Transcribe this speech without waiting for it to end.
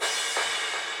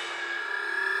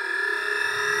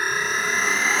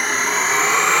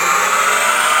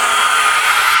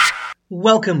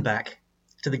Welcome back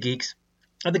to the Geeks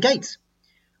at the Gates.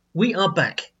 We are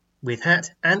back with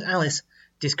Hat and Alice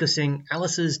discussing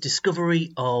Alice's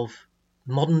discovery of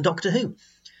modern Doctor Who.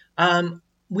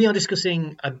 We are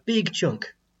discussing a big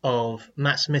chunk of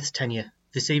Matt Smith's tenure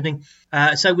this evening.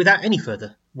 So without any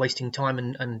further wasting time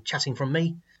and chatting from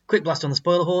me, quick blast on the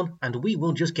spoiler horn and we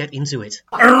will just get into it.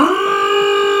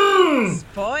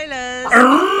 Spoilers!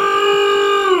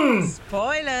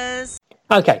 Spoilers!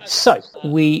 Okay, so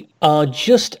we are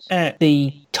just at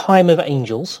the Time of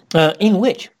Angels, in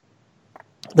which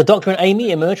the Doctor and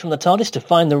Amy emerge from the TARDIS to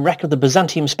find the wreck of the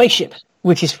Byzantium spaceship,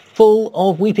 which is full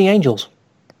of weeping angels.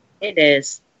 It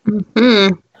is.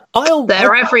 Mm-hmm.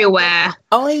 They're everywhere.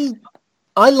 I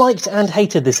liked and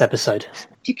hated this episode.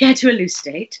 Do you care to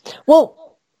elucidate?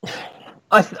 Well,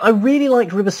 I really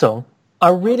liked River Song. I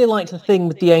really liked the thing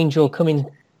with the angel coming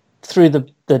through the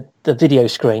video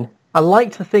screen. I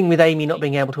liked the thing with Amy not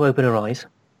being able to open her eyes.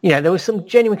 You know, there was some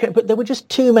genuine... But there were just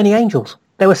too many angels.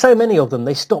 There were so many of them,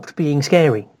 they stopped being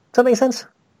scary. Does that make sense?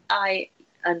 I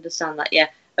understand that, yeah.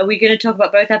 Are we going to talk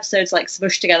about both episodes, like,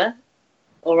 smushed together?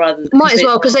 Or rather... Might as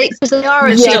well, because they are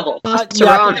a double.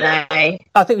 aren't they?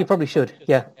 I think we probably should,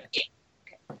 yeah. Okay.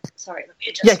 Sorry, let me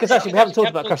adjust. Yeah, because actually we haven't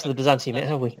talked about Crash of the Byzantium yet,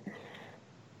 have we?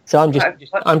 So I'm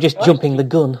just jumping the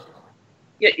gun.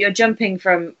 You're jumping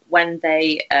from when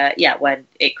when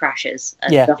it crashes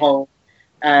and the whole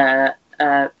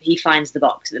he finds the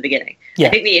box at the beginning. Yeah.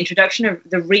 I think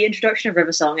the reintroduction of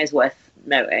River Song is worth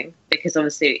noting because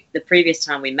obviously the previous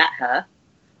time we met her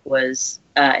was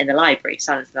in the library,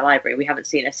 Silence in the Library. We haven't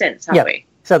seen her since, have we?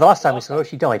 So the last time we saw her,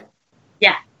 she died.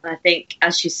 Yeah, I think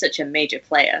as she's such a major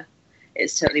player,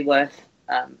 it's totally worth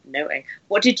noting.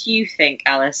 What did you think,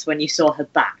 Alice, when you saw her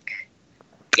back?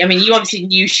 I mean, you obviously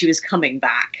knew she was coming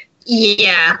back.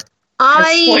 Yeah.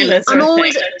 I'm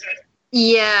always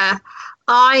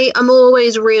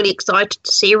really excited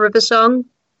to see River Song.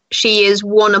 She is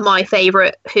one of my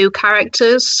favourite Who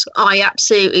characters. I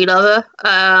absolutely love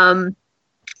her.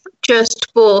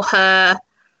 Just for her,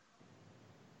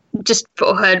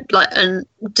 and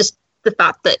just the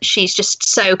fact that she's just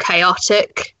so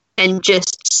chaotic and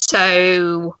just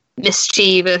so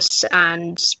mischievous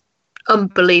and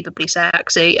unbelievably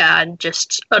sexy and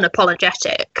just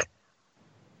unapologetic.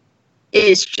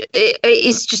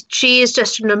 She is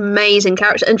just an amazing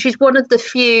character, and she's one of the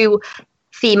few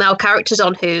female characters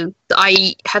on Who that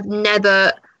I have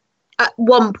never at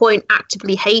one point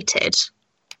actively hated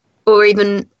or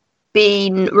even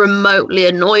been remotely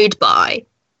annoyed by,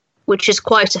 which is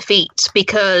quite a feat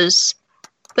because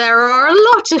there are a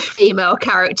lot of female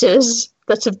characters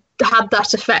that have had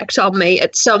that effect on me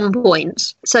at some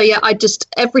point. So yeah,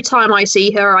 every time I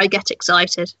see her, I get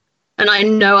excited, and I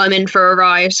know I'm in for a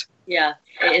ride. Yeah,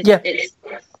 It is.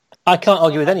 I can't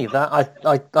argue with any of that. I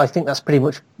think that's pretty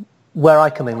much where I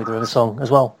come in with River Song as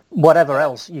well. Whatever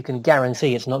else, you can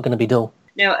guarantee it's not going to be dull.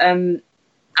 No,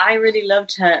 I really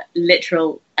loved her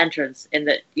literal entrance in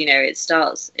that, you know, it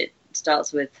starts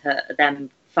with them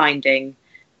finding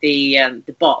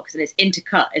the box, and it's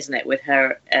intercut, isn't it, with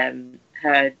her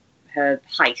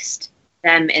heist.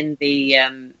 Them in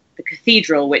the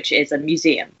cathedral, which is a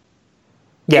museum.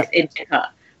 Yeah. It's intercut.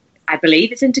 I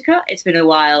believe it's intercut. It's been a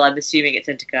while. I'm assuming it's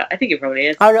intercut. I think it probably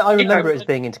is. I remember it as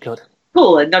being intercut.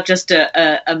 Cool, and not just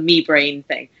a me brain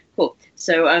thing. Cool.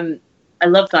 So I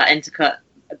love that intercut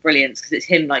brilliance because it's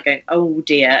him like going, oh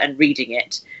dear, and reading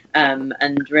it and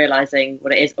realizing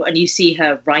what it is. And you see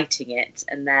her writing it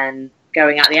and then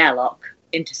going out the airlock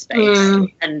into space,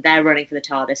 and they're running for the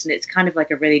TARDIS, and it's kind of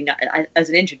like a really as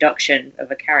an introduction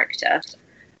of a character.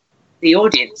 The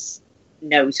audience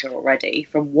knows her already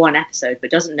from one episode, but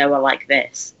doesn't know her like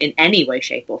this in any way,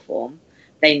 shape, or form.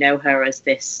 They know her as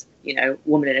this, you know,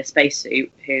 woman in a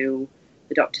spacesuit who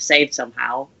the Doctor saved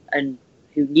somehow, and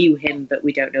who knew him, but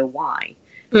we don't know why.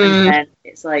 And then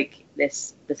it's like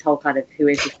this whole kind of who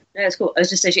is this? No, it's cool. I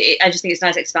just think it's a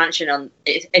nice expansion on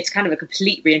it's kind of a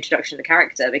complete reintroduction of the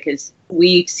character because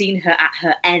we've seen her at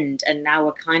her end, and now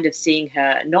we're kind of seeing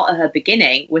her not at her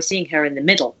beginning. We're seeing her in the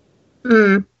middle.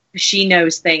 She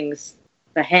knows things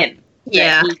for him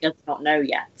that he does not know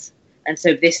yet, and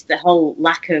so the whole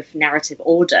lack of narrative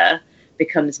order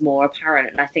becomes more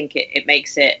apparent, and I think it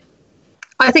makes it.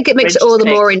 I think it makes it all the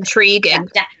more intriguing. Yeah,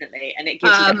 definitely, and it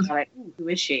gives you like, who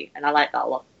is she? And I like that a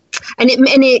lot. And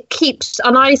it keeps,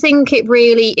 and I think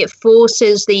it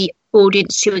forces the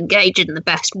audience to engage in the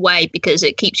best way because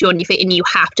it keeps you on your feet and you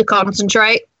have to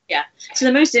concentrate. Yeah. So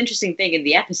the most interesting thing in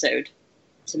the episode,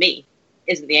 to me,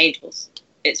 isn't the angels;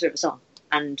 it's River Song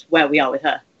and where we are with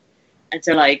her. And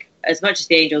so, like, as much as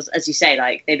the angels, as you say,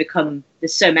 like they become,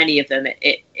 there's so many of them.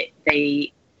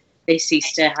 they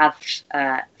cease to have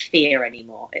fear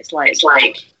anymore. It's like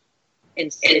in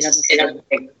another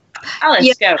thing.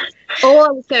 Alice, go. All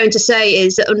I was going to say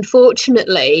is that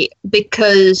unfortunately,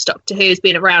 because Doctor Who's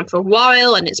been around for a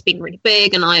while and it's been really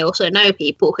big, and I also know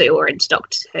people who are into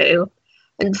Doctor Who,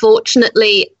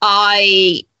 unfortunately,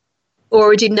 I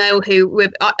already know who.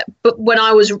 But when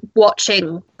I was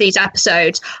watching these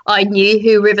episodes, I knew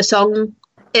who River Song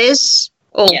is.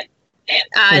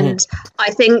 And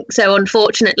I think so.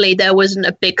 Unfortunately, there wasn't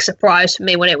a big surprise for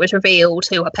me when it was revealed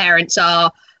who her parents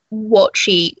are, what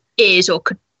she is or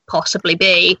could possibly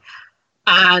be.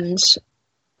 And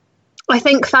I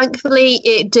think thankfully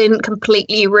it didn't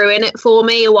completely ruin it for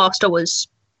me whilst I was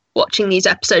watching these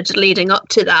episodes leading up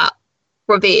to that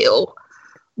reveal.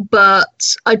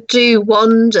 But I do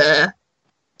wonder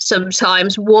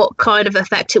sometimes what kind of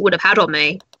effect it would have had on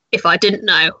me if I didn't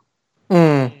know.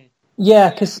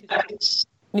 Yeah, because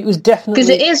it was definitely... Because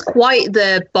it is quite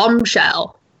the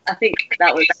bombshell. I think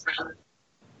that was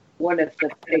one of the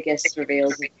biggest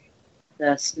reveals of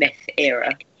the Smith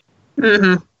era.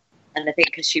 Mm-hmm. And I think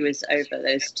because she was over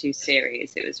those 2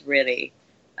 series, it was really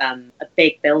a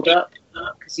big build-up,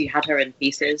 because you had her in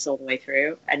pieces all the way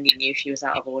through, and you knew she was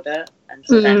out of order. And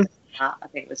so then that, I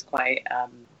think, was quite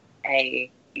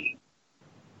I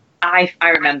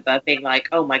remember being like,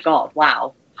 oh my god,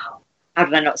 wow. How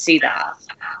did I not see that?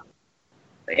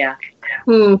 But yeah.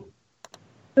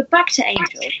 But back to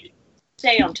Angel.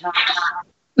 Stay on top.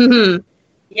 Mm-hmm.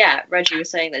 Yeah, Reggie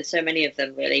was saying that so many of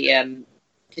them really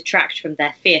detract from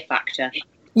their fear factor.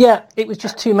 Yeah, it was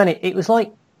just too many. It was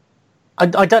like... I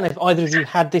don't know if either of you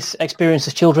had this experience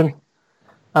as children.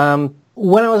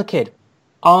 When I was a kid,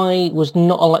 I was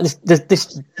not allowed...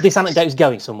 This anecdote is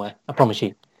going somewhere, I promise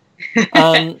you. When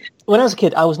I was a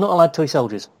kid, I was not allowed toy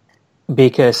soldiers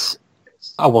because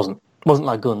I wasn't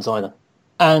like guns either.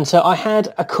 And so I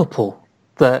had a couple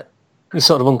that these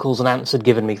sort of uncles and aunts had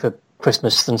given me for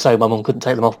Christmas, and so my mum couldn't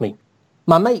take them off me.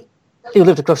 My mate, who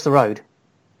lived across the road,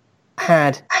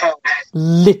 had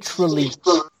literally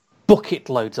bucket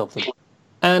loads of them.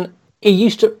 And he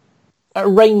used to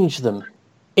arrange them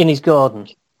in his garden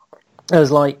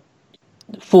as like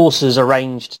forces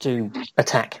arranged to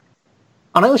attack.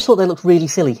 And I always thought they looked really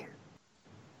silly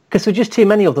because there were just too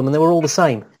many of them and they were all the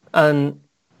same. And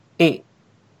it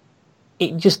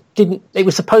just didn't... It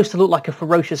was supposed to look like a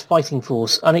ferocious fighting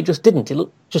force, and it just didn't. It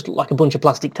looked like a bunch of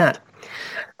plastic tat.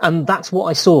 And that's what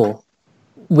I saw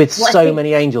with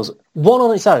many angels. One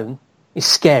on its own is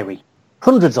scary.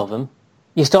 Hundreds of them,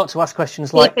 you start to ask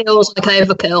questions like... It feels like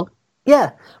overkill.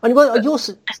 Yeah. And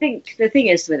I think the thing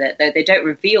is with it, though, they don't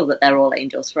reveal that they're all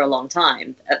angels for a long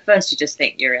time. At first you just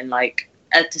think you're in, like...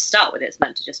 to start with, it's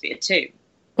meant to just be a tomb.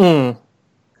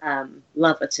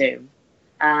 Love a tomb.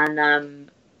 And,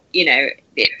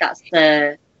 that's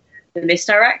the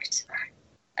misdirect.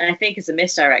 And I think as a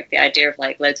misdirect, the idea of,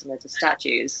 like, loads and loads of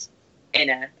statues in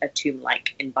a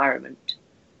tomb-like environment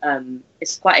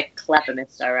is quite a clever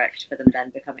misdirect for them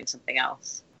then becoming something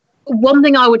else. One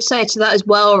thing I would say to that as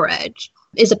well, Reg,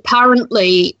 is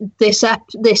apparently this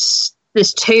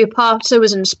two-parter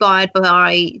was inspired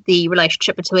by the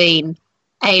relationship between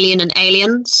Alien and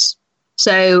Aliens.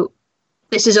 So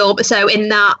this is all... So in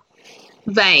that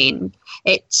vein,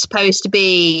 it's supposed to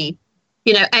be,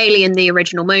 Alien, the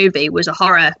original movie, was a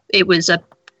horror. It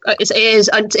is,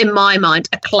 in my mind,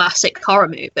 a classic horror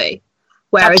movie,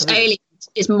 whereas Aliens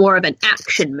is more of an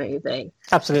action movie.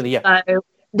 Absolutely, yeah. So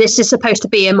this is supposed to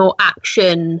be a more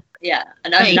action... Yeah,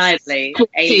 and undeniably,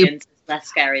 Aliens is less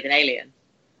scary than Alien.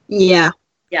 Yeah.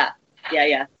 Yeah.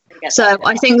 So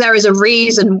I think there is a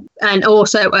reason, and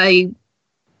also the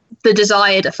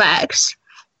desired effects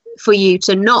for you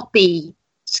to not be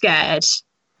scared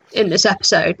in this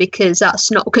episode, because that's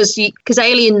not because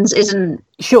Aliens isn't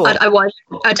sure.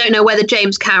 I don't know whether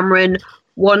James Cameron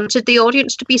wanted the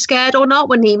audience to be scared or not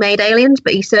when he made Aliens,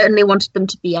 but he certainly wanted them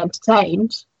to be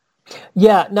entertained.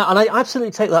 Yeah, no, and I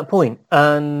absolutely take that point,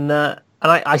 and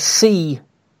I see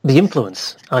the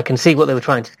influence. I can see what they were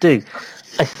trying to do.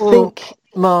 I think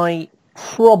my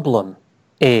problem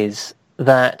is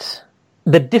that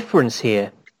the difference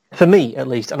here, for me at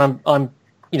least, and I'm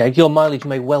your mileage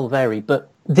may well vary, but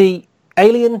the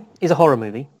Alien is a horror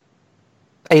movie.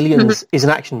 Aliens is an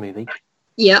action movie.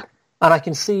 Yeah. And I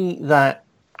can see that,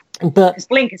 but... Because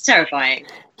Blink is terrifying.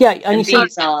 Yeah, and you see...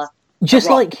 are just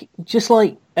like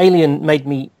Alien made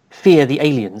me fear the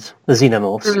aliens, the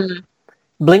xenomorphs,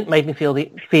 Blink made me fear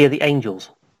the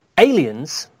angels.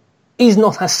 Aliens is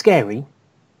not as scary.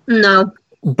 No.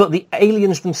 But the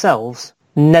aliens themselves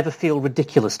never feel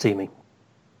ridiculous to me.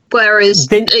 Whereas,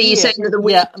 Then- are you yeah, saying that the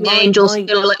yeah, the Angels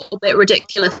feel a little bit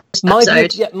ridiculous this My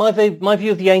episode? my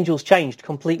view of the Angels changed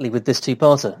completely with this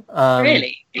two-parter.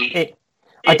 Really?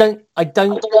 I don't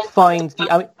find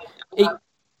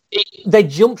they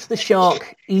jumped the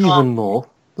shark even more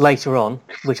later on,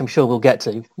 which I'm sure we'll get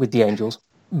to with the Angels.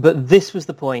 But this was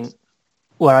the point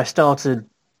where I started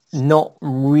not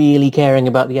really caring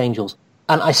about the Angels,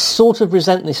 and I sort of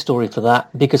resent this story for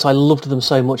that because I loved them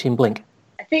so much in Blink.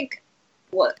 I think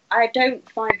I don't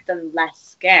find them less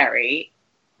scary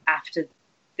after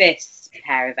this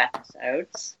pair of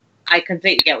episodes. I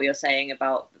completely get what you're saying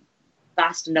about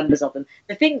vast numbers of them.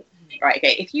 The thing, right,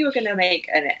 okay, if you were going to make,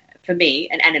 for me,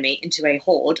 an enemy into a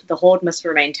horde, the horde must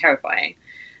remain terrifying.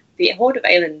 The horde of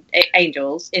alien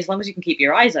angels, as long as you can keep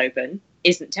your eyes open,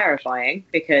 isn't terrifying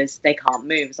because they can't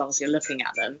move as long as you're looking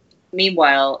at them.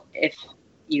 Meanwhile, if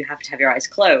you have to have your eyes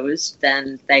closed,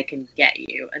 then they can get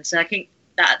you. And so I think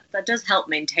that does help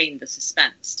maintain the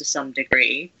suspense to some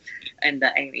degree, and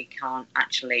that Amy can't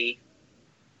actually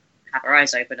have her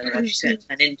eyes open, otherwise she's going to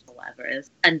turn into whatever it is.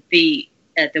 And the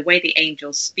way the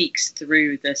angel speaks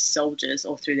through the soldiers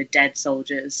or through the dead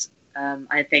soldiers,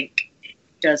 I think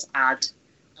does add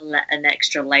an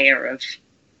extra layer of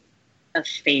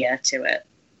fear to it.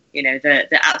 You know,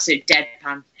 the absolute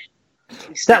deadpan.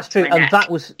 That's true, and that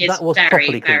was very,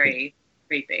 properly very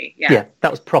creepy. Yeah. Yeah,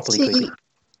 that was properly creepy.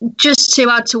 Just to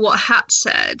add to what Hat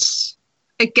said,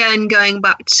 again going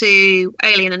back to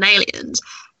Alien and Aliens.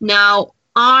 Now,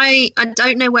 I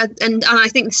don't know whether, and I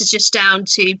think this is just down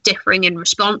to differing in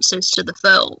responses to the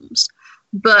films,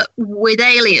 but with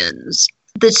Aliens,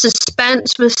 the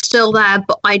suspense was still there,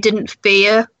 but I didn't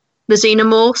fear the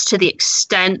xenomorphs to the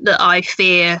extent that I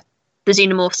fear the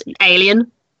xenomorphs in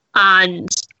Alien. And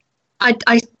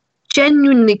I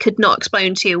genuinely could not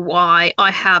explain to you why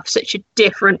I have such a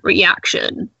different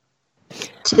reaction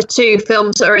to the two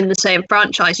films that are in the same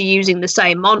franchise using the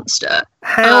same monster.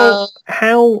 How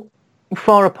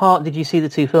far apart did you see the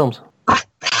two films? I'm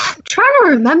trying to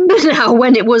remember now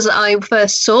when it was I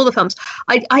first saw the films.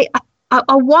 I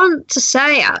want to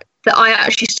say that I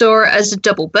actually saw it as a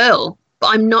double bill, but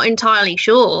I'm not entirely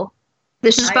sure.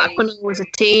 This was back when I was a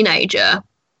teenager.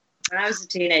 When I was a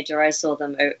teenager, I saw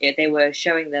them. They were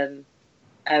showing them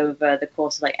over the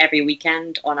course of like every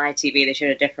weekend on ITV. They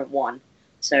showed a different one.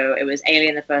 So it was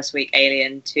Alien the first week,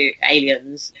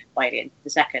 Aliens, the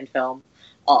second film,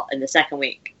 in the second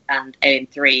week, and Alien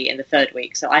 3 in the third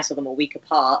week. So I saw them a week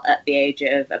apart at the age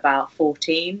of about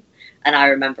 14. And I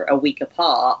remember a week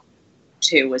apart,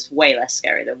 2 was way less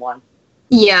scary than 1.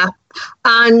 Yeah,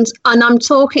 and I'm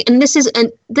talking, and this is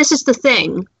the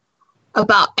thing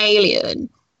about Alien.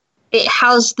 It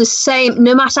has the same,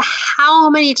 no matter how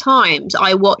many times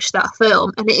I watch that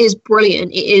film, and it is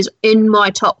brilliant. It is in my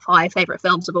top 5 favourite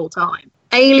films of all time.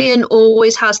 Alien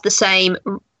always has the same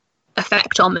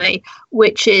effect on me,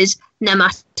 which is no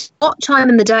matter what time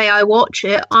in the day I watch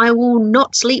it, I will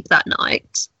not sleep that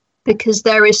night because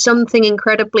there is something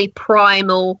incredibly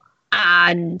primal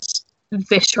and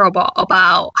visceral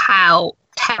about how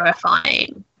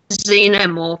terrifying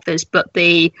Xenomorph is, but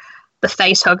the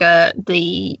face hugger,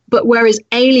 but whereas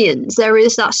Aliens, there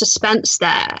is that suspense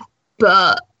there,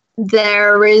 but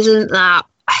there isn't that.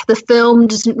 The film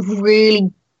doesn't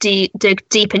really dig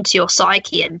deep into your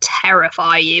psyche and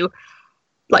terrify you,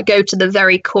 like go to the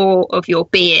very core of your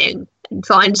being and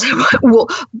find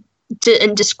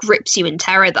and just grips you in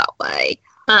terror that way.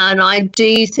 And I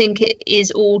do think it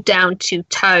is all down to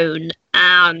tone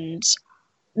and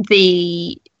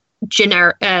the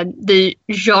genre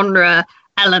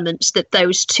elements that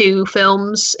those two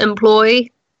films employ.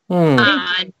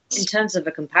 And in terms of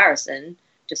a comparison,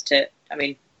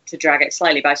 to drag it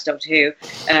slightly back to Doctor Who,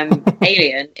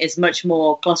 Alien is much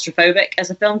more claustrophobic as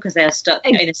a film because they're stuck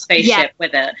in a spaceship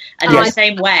with it. And in the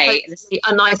same way,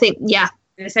 and I think,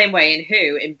 in the same way in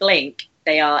Who, in Blink,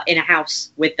 they are in a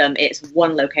house with them. It's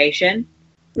one location.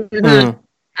 Mm-hmm.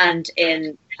 And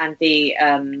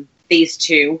these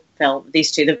two,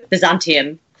 the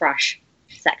Byzantium crash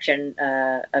section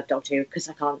of Doctor Who, because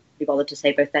I can't be bothered to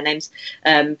say both their names,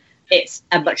 it's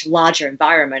a much larger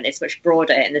environment. It's much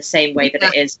broader in the same way that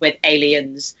it is with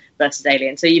Aliens versus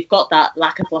Alien. So you've got that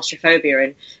lack of claustrophobia,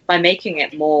 and by making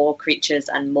it more creatures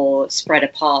and more spread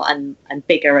apart and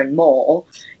bigger and more,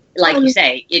 like you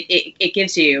say, it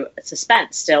gives you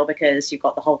suspense still because you've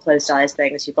got the whole closed eyes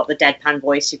things, you've got the deadpan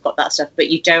voice, you've got that stuff, but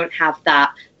you don't have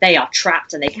that they are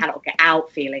trapped and they cannot get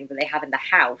out feeling that they have in the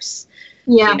house.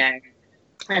 Yeah. You know,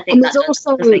 I think and there's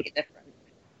also make it different.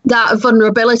 That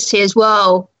vulnerability as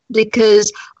well,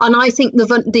 because, and I think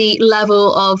the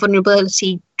level of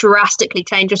vulnerability drastically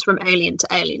changes from Alien to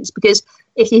Aliens, because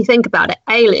if you think about it,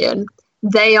 Alien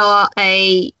they are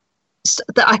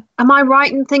am I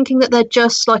right in thinking that they're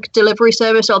just like a delivery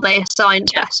service, or are they a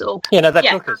assigned vessel? Yeah, no, they're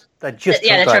truckers. They're just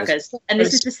they're drivers. truckers. And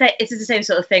this is the same. This is the same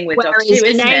sort of thing with Whereas Doctor Who,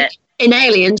 isn't it? In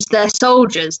Aliens, they're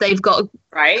soldiers. They've got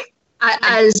Right.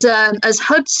 As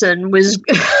Hudson was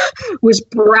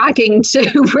bragging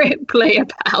to Ripley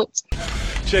about.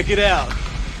 Check it out.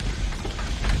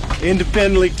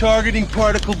 Independently targeting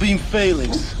particle beam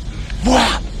phalanx.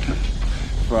 Wow!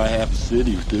 Fry half a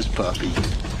city with this puppy.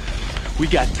 We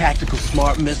got tactical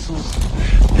smart missiles,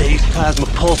 phase plasma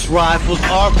pulse rifles,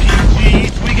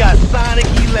 RPGs, we got sonic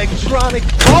electronic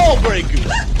ball breakers.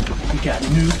 We got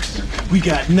nukes, we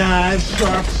got knives,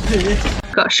 sharp sticks.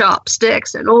 Got sharp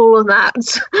sticks and all of that.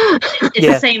 It's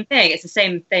the same thing. It's the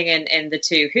same thing in the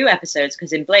 2 Who episodes,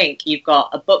 because in Blink you've got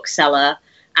a bookseller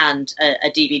and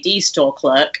a DVD store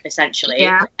clerk, essentially.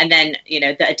 Yeah. And then,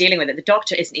 that are dealing with it. The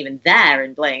Doctor isn't even there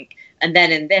in Blink. And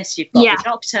then in this, you've got the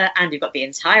Doctor, and you've got the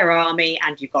entire army,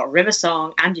 and you've got River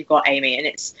Song, and you've got Amy,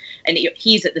 and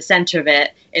he's at the centre of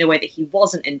it in a way that he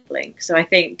wasn't in Blink. So I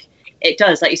think it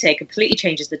does, like you say, completely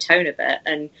changes the tone of it.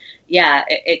 And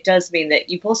it does mean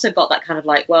that you've also got that kind of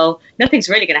like, well, nothing's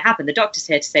really going to happen. The Doctor's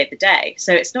here to save the day.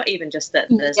 So it's not even just that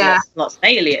there's lots of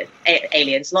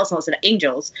aliens, lots and lots of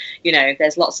angels.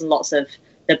 There's lots and lots of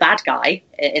the bad guy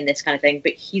in this kind of thing,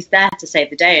 but he's there to save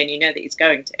the day, and you know that he's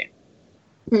going to.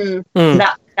 So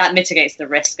that mitigates the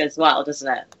risk as well,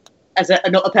 doesn't it? As a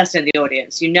person in the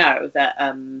audience, you know that.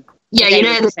 You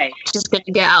know that he's going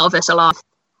to get out of this alive.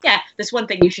 Yeah, there's one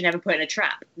thing you should never put in a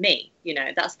trap. Me,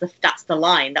 that's the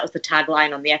line. That was the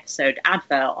tagline on the episode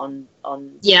advert on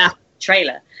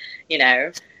trailer,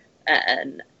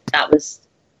 and that was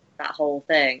that whole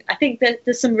thing. I think that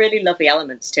there's some really lovely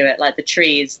elements to it, like the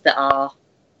trees that are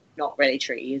not really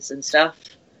trees and stuff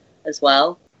as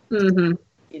well. Mm-hmm.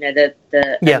 And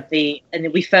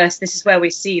this is where we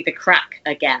see the crack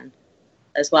again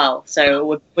as well.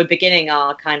 So we're beginning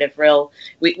our kind of real.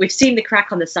 We've seen the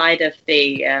crack on the side of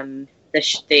the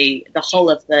hull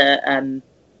of the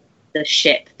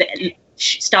ship, the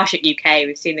Starship UK.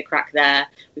 We've seen the crack there.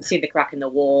 We've seen the crack in the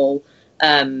wall,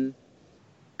 and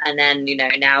then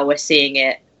now we're seeing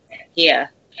it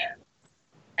here,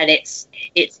 and it's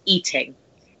eating,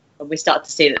 and we start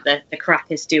to see that the crack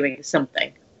is doing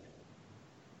something.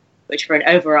 Which, for an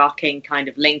overarching kind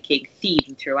of linking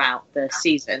theme throughout the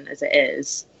season, as it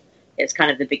is, it's kind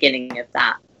of the beginning of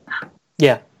that.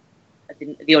 Yeah.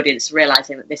 The audience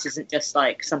realizing that this isn't just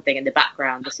like something in the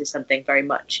background. This is something very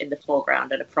much in the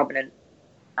foreground and a prominent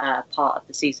part of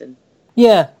the season.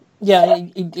 Yeah.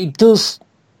 It does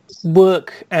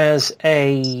work as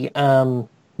a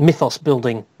mythos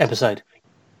building episode.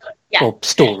 Yeah. Or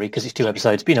story, because it's 2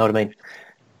 episodes, but you know what I mean.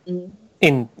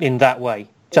 Mm. In that way.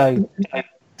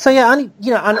 So yeah, and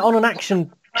and on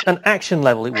an action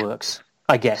level, it works.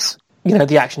 I guess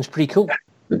the action's pretty cool.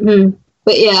 Mm-hmm.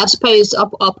 But yeah, I suppose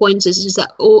our point is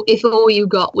that if all you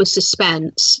got was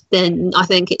suspense, then I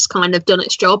think it's kind of done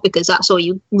its job, because that's all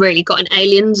you really got in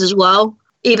Aliens as well.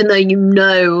 Even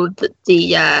though that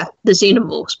the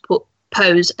xenomorphs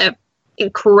pose an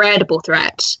incredible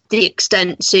threat, the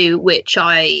extent to which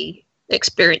I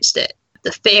experienced it.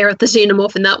 The fear of the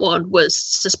xenomorph in that one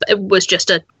was just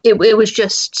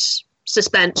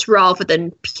suspense rather than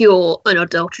pure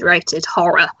unadulterated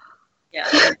horror. Yeah,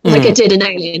 like it did in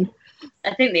Alien.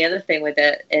 I think the other thing with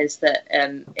it is that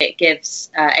it gives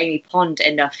Amy Pond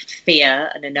enough fear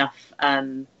and enough.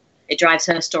 It drives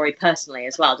her story personally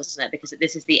as well, doesn't it? Because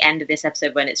this is the end of this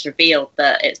episode when it's revealed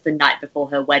that it's the night before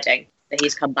her wedding that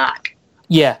he's come back.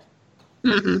 Yeah.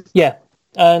 Mm-hmm. Yeah.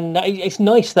 And it's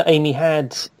nice that Amy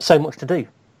had so much to do.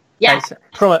 Yeah.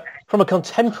 From a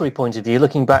contemporary point of view,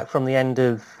 looking back from the end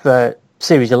of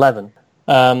Series 11,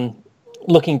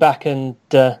 looking back and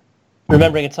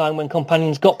remembering a time when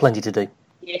Companions got plenty to do.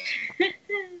 Yeah.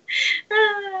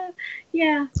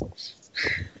 Yeah.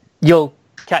 You'll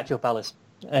catch up, Alice.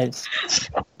 There's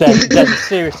a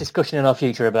serious discussion in our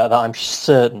future about that, I'm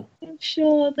certain. I'm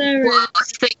sure there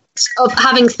is. Of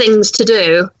having things to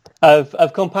do.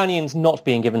 Of Companions not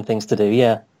being given things to do,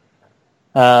 yeah.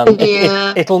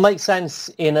 It'll make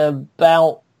sense in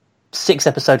about 6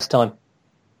 episodes' time.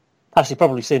 Actually,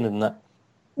 probably sooner than that.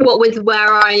 What, with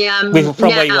where I am From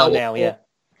now? where you are now, yeah.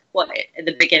 What, at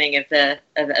the beginning of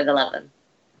 11?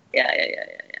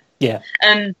 Yeah.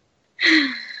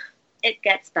 It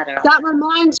gets better. That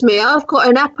reminds me, I've got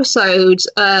an episode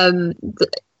on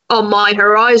my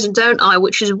horizon, don't I,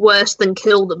 which is worse than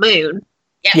Kill the Moon.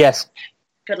 Yeah. Yes.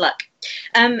 Good luck.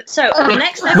 So the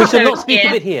next episode we should not speak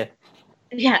of it here.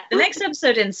 Yeah, the next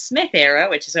episode in Smith Era,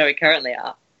 which is where we currently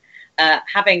are,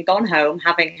 having gone home,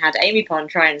 having had Amy Pond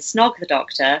try and snog the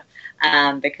Doctor,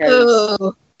 because...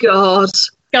 Oh, God.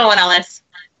 Go on, Alice.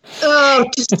 Oh,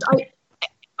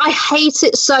 I hate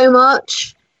it so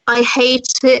much. I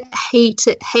hate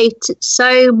it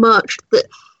so much that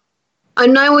I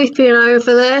know we've been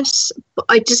over this, but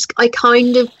I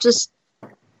kind of just...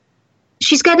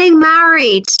 She's getting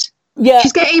married. Yeah.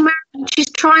 She's getting married.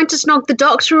 She's trying to snog the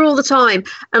Doctor all the time.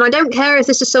 And I don't care if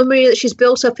this is somebody that she's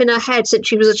built up in her head since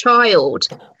she was a child.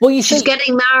 Well, she's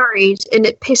getting married, and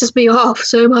it pisses me off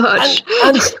so much.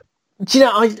 And do you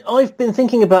know, I've been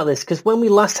thinking about this, because when we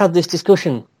last had this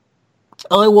discussion,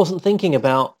 I wasn't thinking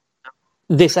about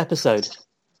this episode.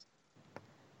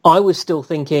 I was still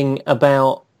thinking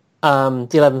about the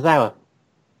 11th hour.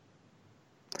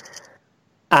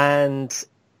 And,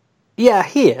 yeah,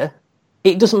 here,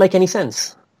 it doesn't make any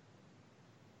sense.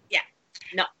 Yeah,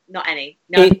 not any.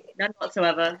 None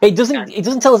whatsoever. It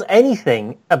doesn't tell us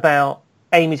anything about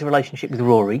Amy's relationship with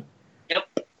Rory. Nope.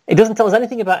 It doesn't tell us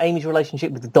anything about Amy's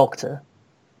relationship with the Doctor.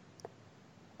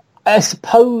 I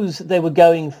suppose they were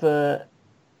going for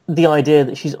the idea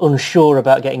that she's unsure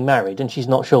about getting married and she's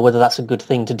not sure whether that's a good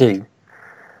thing to do.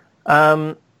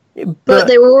 But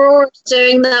they were already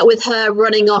doing that with her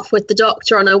running off with the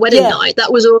Doctor on her wedding night.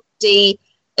 That was already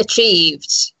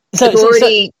achieved. They've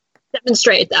already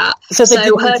demonstrated that. So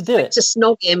her to do it. To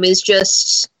snog him is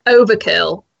just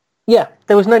overkill. Yeah,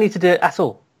 there was no need to do it at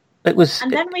all. It was,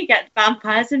 and then we get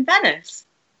Vampires in Venice,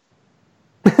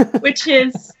 which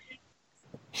is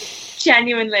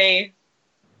genuinely...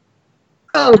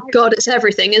 Oh, God, it's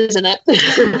everything, isn't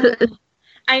it?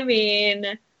 I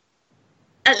mean,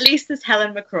 at least there's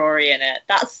Helen McCrory in it.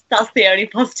 That's the only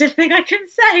positive thing I can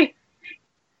say.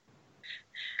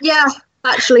 Yeah,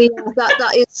 actually,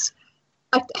 that is...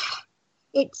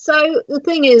 it's so... The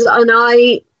thing is,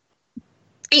 it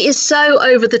is so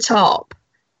over the top.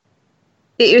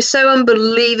 It was so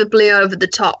unbelievably over the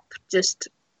top, just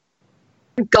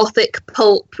gothic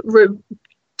pulp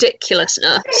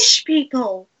ridiculousness. Fish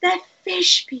people! They're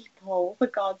fish people, for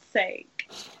God's sake.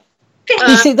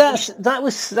 You see, that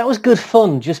was good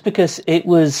fun, just because it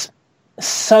was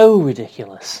so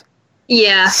ridiculous.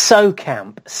 Yeah. So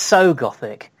camp, so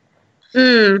gothic.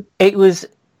 Mm. It was,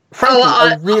 frankly,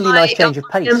 a really nice change of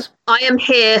pace. I am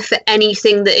here for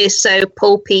anything that is so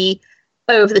pulpy,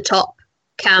 over the top,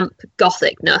 camp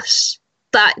gothicness.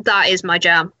 That is my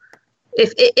jam.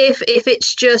 If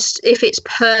it's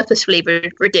purposefully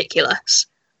ridiculous,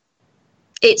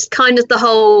 it's kind of the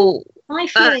whole... My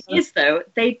feeling is, though,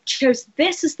 they chose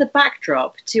this as the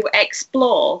backdrop to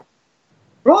explore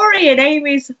Rory and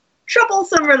Amy's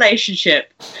troublesome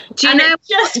relationship. It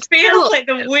just feels like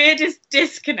the weirdest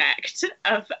disconnect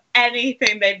of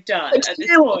anything they've done at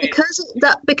this point.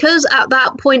 Because at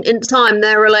that point in time,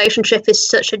 their relationship is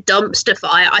such a dumpster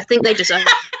fire, I think they deserve it.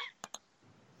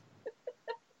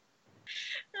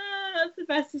 That's the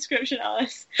best description,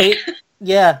 Alice.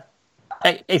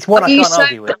 It's one I can't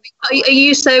argue with. Are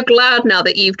you so glad now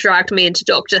that you've dragged me into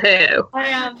Doctor Who? I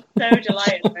am so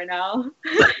delighted right now.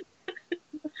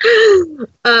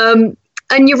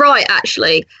 And you're right,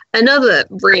 actually. Another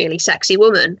really sexy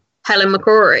woman, Helen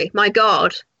McCrory. My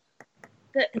God.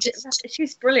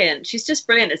 She's brilliant. She's just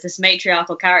brilliant as this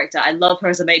matriarchal character. I love her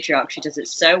as a matriarch. She does it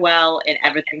so well in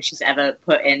everything she's ever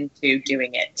put into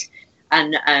doing it.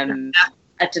 And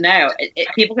I don't know,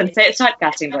 people can say it's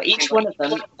typecasting, but each one of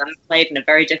them is played in a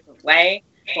very different way.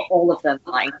 But all of them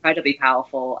are incredibly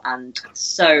powerful and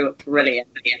so brilliant.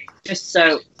 Just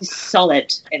so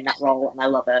solid in that role, and I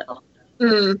love it.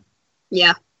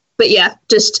 Yeah. But yeah,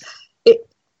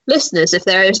 listeners, if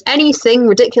there is anything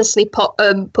ridiculously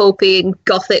pulpy and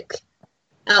gothic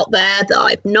out there that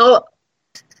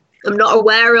I'm not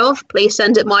aware of, please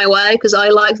send it my way, because I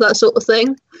like that sort of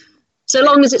thing. So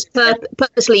long as it's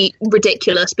purposely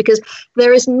ridiculous, because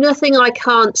there is nothing I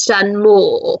can't stand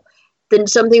more than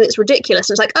something that's ridiculous.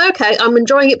 And it's like, okay, I'm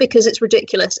enjoying it because it's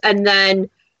ridiculous. And then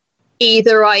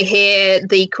either I hear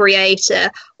the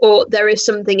creator or there is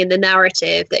something in the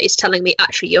narrative that is telling me,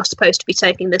 actually, you're supposed to be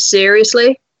taking this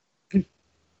seriously.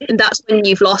 And that's when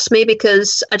you've lost me,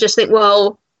 because I just think,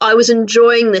 well, I was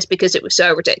enjoying this because it was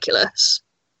so ridiculous.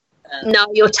 Now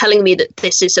you're telling me that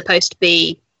this is supposed to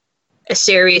be a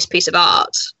serious piece of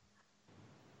art.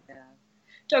 Yeah.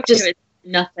 Doctor Who is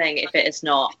nothing if it is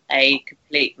not a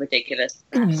complete ridiculous.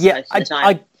 Yeah, I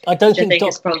don't think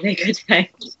it's probably a good thing.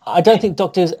 I don't think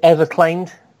Doctor Who's ever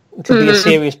claimed to be a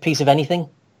serious piece of anything.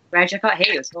 Reg, I can't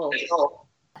hear you at all.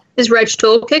 Is Reg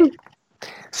talking?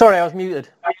 Sorry, I was muted.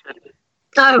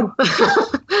 Oh.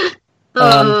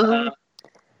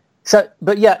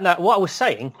 But yeah, no, what I was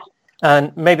saying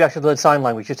and maybe I should learn sign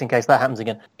language just in case that happens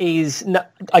again, no,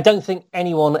 I don't think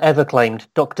anyone ever claimed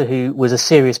Doctor Who was a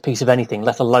serious piece of anything,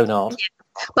 let alone art. Yeah.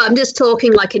 But I'm just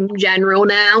talking like in general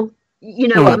now. You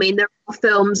know what I mean? There are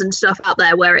films and stuff out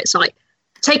there where it's like,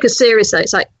 take us seriously.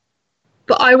 It's like,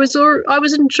 but I was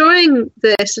enjoying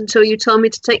this until you told me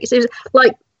to take it seriously.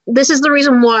 Like, this is the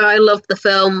reason why I love the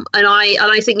film, and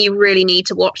I think you really need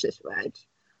to watch this, Reg.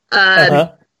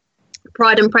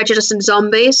 Pride and Prejudice and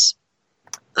Zombies.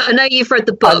 I know you've read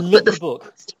the book, but the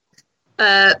book.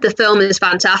 The film is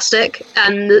fantastic,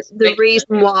 and the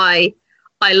reason why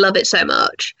I love it so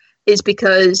much is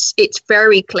because it's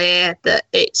very clear that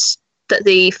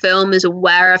the film is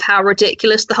aware of how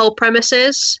ridiculous the whole premise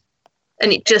is,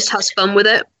 and it just has fun with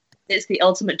it. It's the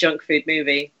ultimate junk food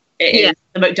movie. It is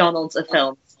the McDonald's of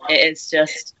films. It is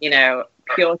just,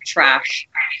 pure trash.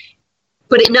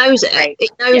 But it knows it.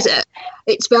 It knows it.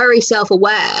 It's very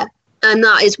self-aware, and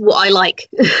that is what I like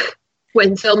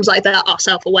when films like that are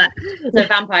self-aware. So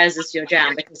Vampires is your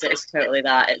jam because it's totally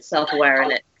that. It's self-aware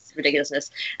and it's ridiculousness.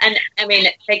 And, I mean,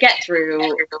 they get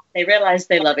through, they realise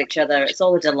they love each other. It's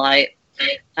all a delight.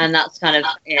 And that's kind of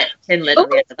it. Tin lid at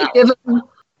the end of that one.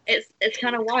 It's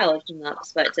kind of wild from that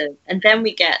perspective. And then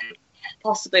we get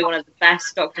possibly one of the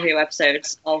best Doctor Who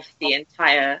episodes of the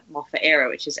entire Moffat era,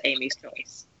 which is Amy's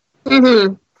Choice.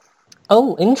 Mm-hmm.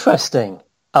 Oh, interesting.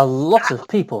 A lot of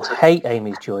people hate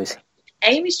Amy's Choice.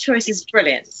 Amy's Choice is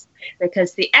brilliant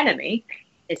because the enemy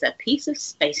is a piece of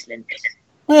space lint.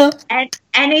 Yeah. And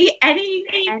any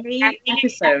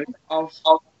episode of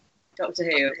Doctor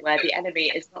Who where the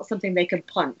enemy is not something they can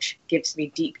punch gives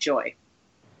me deep joy.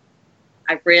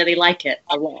 I really like it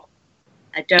a lot.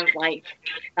 I don't like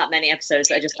that many episodes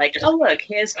that are just like, oh look,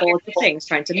 here's hordes of things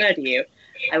trying to murder you.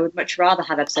 I would much rather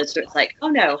have episodes where it's like, oh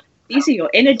no, these are your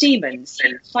inner demons,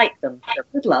 fight them.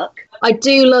 Good luck. I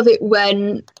do love it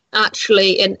when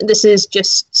actually, and this is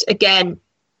just, again,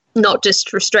 not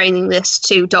just restraining this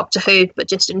to Doctor Who, but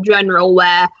just in general,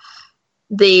 where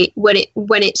when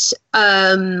it's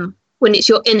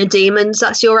your inner demons,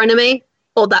 that's your enemy,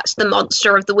 or that's the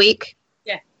monster of the week.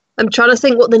 Yeah. I'm trying to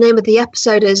think what the name of the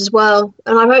episode is as well,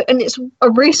 and it's a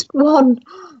recent one.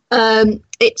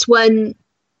 It's when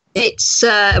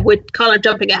we're kind of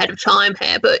jumping ahead of time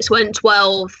here, but it's when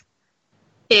 12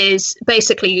 is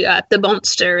basically the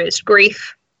monster is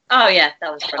grief. Oh yeah,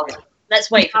 that was brilliant. Let's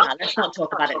wait for that. Let's not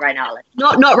talk about it right now, Alex.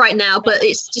 Not right now, but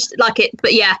it's just like it.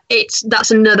 But yeah,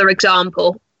 that's another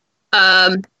example.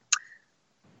 And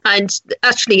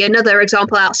actually, another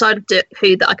example outside of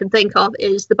Who that I can think of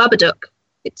is the Babadook.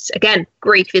 It's again,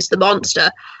 grief is the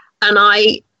monster, and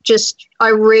I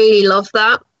really love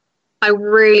that. I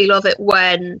really love it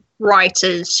when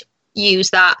writers use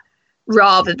that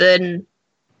rather than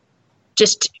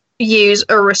just use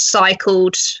a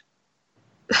recycled,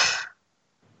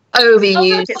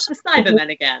 overused. It's the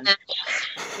Cybermen again.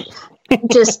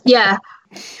 Just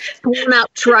worn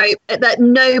out trope that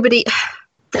nobody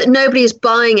is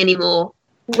buying anymore,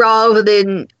 rather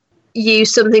than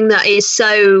use something that is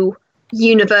so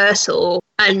universal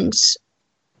and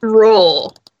raw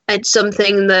and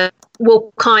something that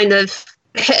will kind of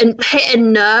hit a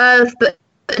nerve, but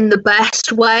in the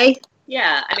best way.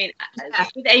 Yeah, I mean,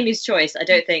 with Amy's Choice, I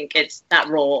don't think it's that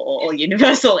raw or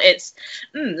universal. It's,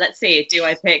 let's see, do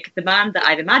I pick the man that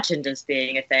I've imagined as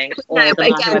being a thing, or no, the but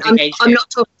man again, who I've engaged I'm in? not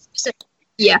talking specifically.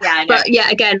 Yeah, I know. But yeah,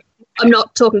 again, I'm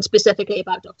not talking specifically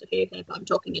about Doctor Who here, but I'm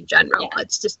talking in general. Yeah.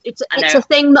 It's a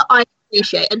thing that I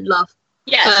appreciate and love.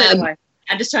 Yeah, so do I.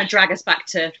 I'm just trying to drag us back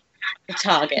to the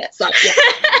target.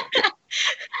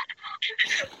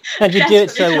 And you do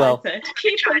it so well.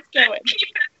 Keep us going.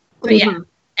 But yeah,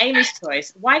 Amy's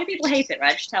Choice. Why do people hate it,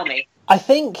 Reg? Tell me. I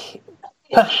think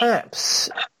perhaps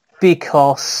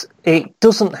because it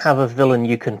doesn't have a villain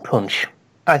you can punch.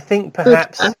 I think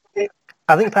perhaps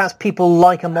people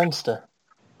like a monster.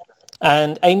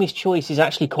 And Amy's Choice is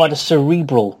actually quite a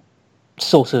cerebral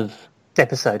sort of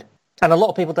episode. And a lot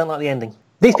of people don't like the ending.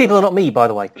 These people are not me, by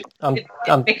the way.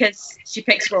 Because she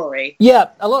picks Rory. Yeah,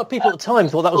 a lot of people at the time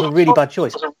thought that was a really bad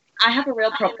choice. I have a real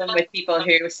problem with people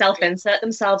who self-insert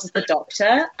themselves as the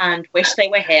Doctor and wish they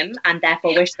were him and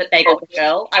therefore wish that they got the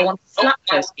girl. I want to slap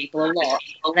those people a lot.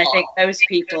 And I think those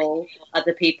people are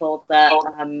the people that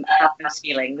have those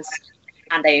feelings.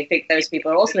 And I think those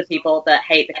people are also the people that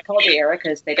hate the Capaldi era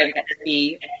because they don't get to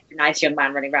be a nice young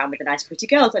man running around with the nice pretty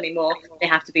girls anymore. They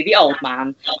have to be the old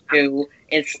man who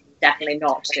is definitely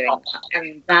not doing that.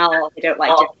 And now they don't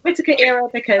like Jodie Whittaker era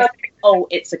because,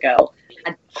 it's a girl.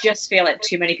 I just feel like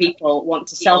too many people want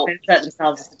to self-insert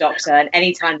themselves as the Doctor, and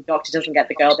anytime the Doctor doesn't get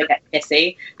the girl, they get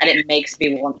pissy, and it makes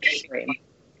me want to scream.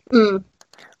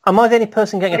 Am I the only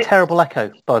person getting a terrible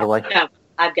echo, by the way? No,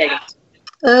 I'm getting it.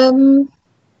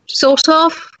 Sort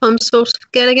of. I'm sort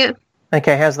of getting it.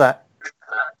 Okay, how's that?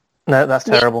 No, that's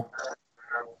terrible.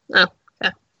 Oh,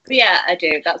 okay. But yeah, I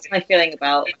do. That's my feeling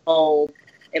about the whole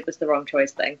it was the wrong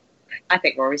choice thing. I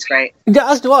think Rory's great. Yeah,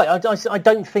 as do I. I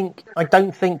don't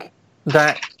think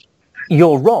that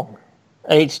you're wrong.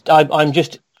 I'm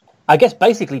just, I guess,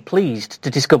 basically pleased to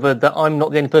discover that I'm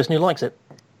not the only person who likes it.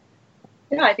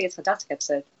 Yeah, I think it's a fantastic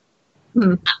episode.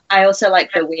 Hmm. I also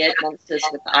like the weird monsters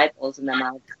with the eyeballs in their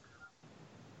mouths.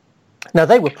 Now,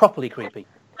 they were properly creepy.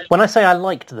 When I say I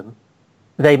liked them,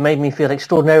 they made me feel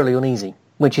extraordinarily uneasy,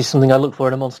 which is something I look for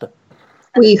in a monster.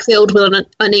 Were you filled with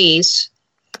unease?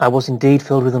 I was indeed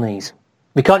filled with unease.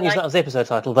 We can't use that as the episode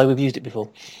title, though we've used it before.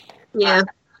 Yeah.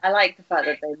 I like the fact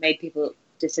that they made people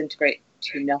disintegrate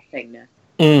to nothingness.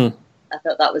 Mm. I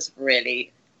thought that was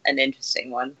really an interesting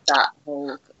one. That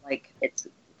whole, like, it's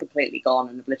completely gone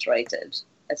and obliterated,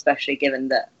 especially given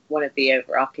that one of the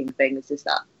overarching things is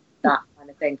that kind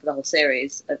of thing for the whole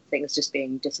series of things just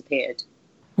being disappeared.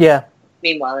 Yeah.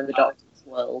 Meanwhile, in the Doctor's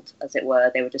world, as it were,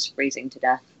 they were just freezing to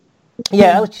death.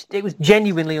 Yeah, it was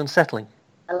genuinely unsettling.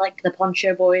 I like the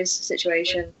Poncho Boys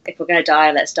situation. If we're going to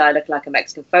die, let's die looking like a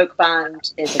Mexican folk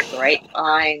band is a great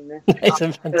line. It's a There was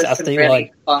some fantastic really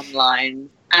line. fun lines.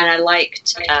 And I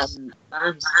liked, I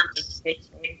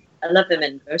love him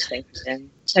in most things.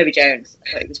 Toby Jones,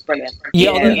 I thought he was brilliant.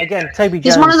 Yeah, although, again, Toby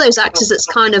Jones... He's one of those actors that's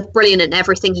kind of brilliant in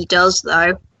everything he does,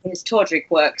 though. His Tawdry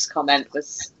Quirks comment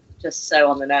was just so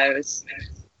on the nose.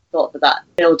 Thought that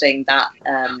building that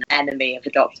enemy of the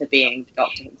Doctor being the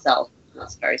Doctor himself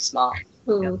was very smart.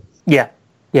 Mm. Yeah.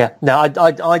 No,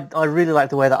 I really like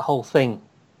the way that whole thing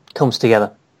comes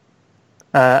together.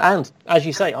 And, as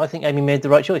you say, I think Amy made the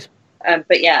right choice.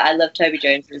 But yeah, I love Toby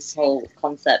Jones's whole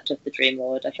concept of the Dream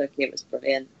Lord. I thought it was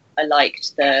brilliant. I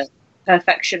liked the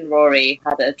Perfection Rory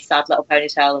had a sad little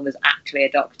ponytail and was actually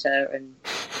a doctor, and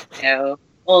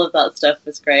all of that stuff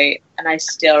was great. And I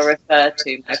still refer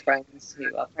to my friends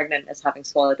who are pregnant as having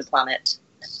swallowed a planet.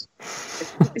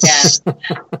 Again,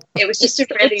 it was just a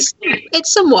really...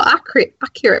 It's somewhat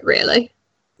accurate, really.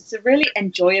 It's a really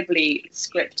enjoyably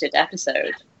scripted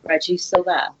episode. Reg, you still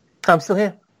there? I'm still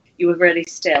here. You were really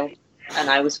still, and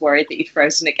I was worried that you'd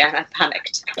frozen again. I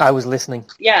panicked. I was listening.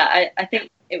 Yeah, I think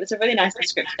it was a really nicely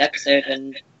scripted episode,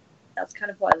 and that's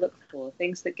kind of what I look for.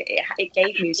 Things that it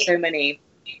gave me so many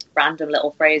random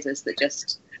little phrases that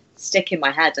just stick in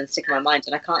my head and stick in my mind,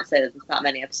 and I can't say that there's that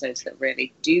many episodes that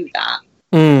really do that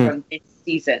from this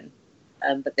season,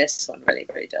 but this one really,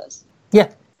 really does.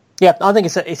 Yeah, I think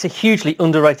it's a hugely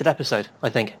underrated episode, I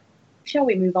think. Shall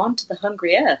we move on to the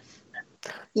Hungry Earth?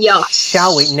 Yes.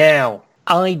 Shall we now?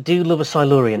 I do love a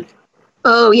Silurian.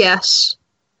 Oh yes,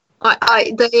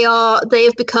 they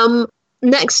have become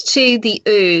next to the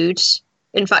Ood.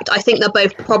 In fact, I think they're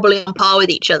both probably on par with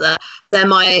each other. They're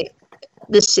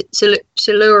the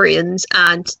Silurians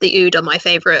and the Ood are my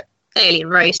favourite alien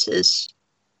races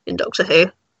in Doctor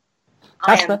Who.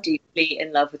 I am deeply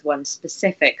in love with one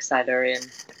specific Silurian.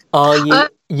 Are you?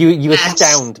 You yes.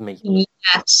 astound me.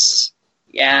 Yes.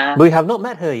 Yeah. We have not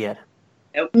met her yet.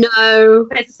 Nope. No.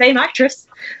 It's the same actress.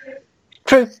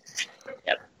 True.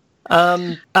 Yep.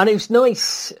 And it was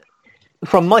nice,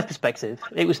 from my perspective,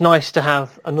 it was nice to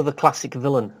have another classic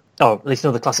villain, or at least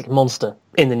another classic monster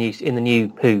in the new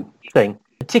Who thing.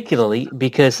 Particularly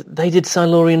because they did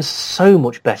Silurians so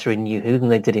much better in New Who than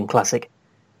they did in Classic.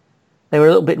 They were a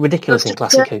little bit ridiculous in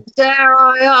Classic Who. Dare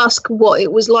I ask what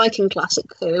it was like in Classic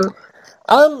Who?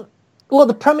 Well,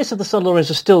 the premise of the Silurians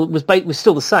was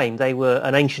still the same. They were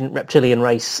an ancient reptilian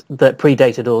race that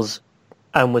predated us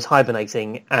and was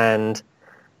hibernating, and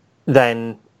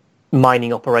then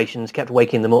mining operations kept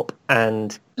waking them up,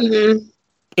 and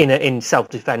in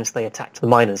self-defense they attacked the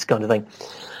miners, kind of thing.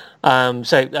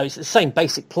 So it's the same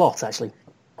basic plot, actually.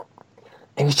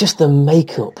 It was just the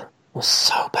makeup was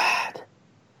so bad.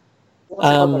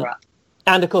 And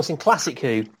of course, in Classic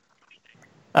Who,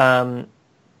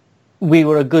 we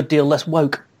were a good deal less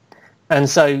woke. And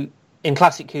so in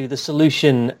Classic Who, the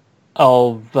solution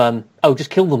of, just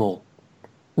kill them all,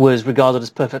 was regarded as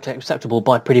perfectly acceptable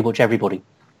by pretty much everybody.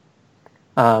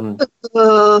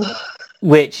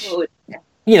 Which,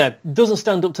 doesn't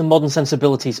stand up to modern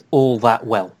sensibilities all that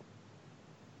well.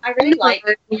 I really like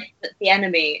that the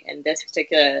enemy in this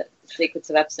particular sequence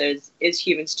of episodes is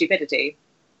human stupidity.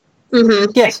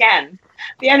 Mm-hmm. Yes. Again,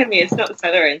 the enemy is not the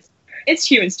Silurians. It's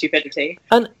human stupidity.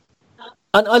 And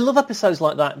I love episodes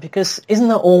like that because isn't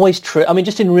that always true? I mean,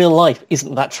 just in real life,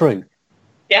 isn't that true?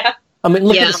 Yeah. I mean,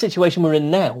 look at the situation we're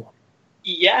in now.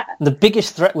 Yeah. The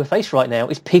biggest threat we face right now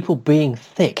is people being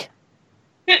thick.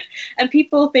 And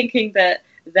people thinking that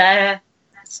their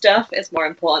stuff is more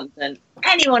important than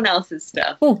anyone else's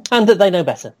stuff. And that they know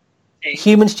better.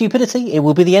 Human stupidity, it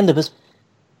will be the end of us.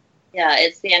 Yeah,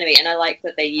 it's the enemy, and I like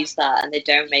that they use that and they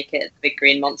don't make it big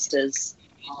green monsters,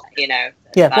 you know.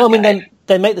 Yeah, well, I mean,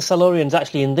 they make the Silurians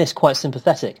actually in this quite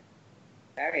sympathetic.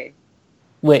 Very.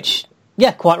 Which,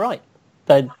 yeah, quite right.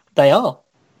 They are.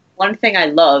 One thing I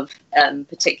love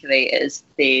particularly is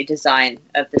the design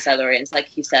of the Silurians.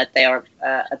 Like you said, they are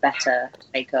a better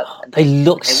makeup. They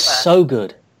look so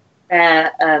good.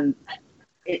 They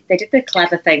did the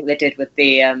clever thing they did with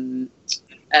the...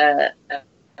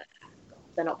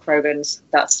 they're not Krogans,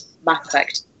 that's Mass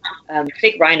Effect.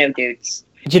 Big rhino dudes.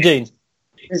 Jadoon.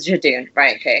 The Jadoon,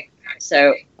 right, okay.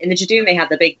 So in the Jadoon they have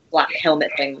the big black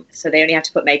helmet thing, so they only have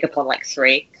to put makeup on like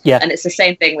 3. Yeah. And it's the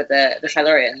same thing with the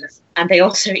Silurians. And they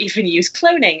also even use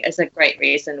cloning as a great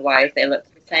reason why they look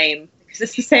the same. Because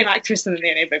it's the same actress and they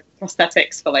only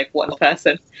prosthetics for like one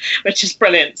person, which is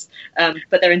brilliant.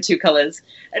 But they're in 2 colours.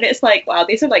 And it's like, wow,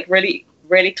 these are like really,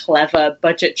 really clever,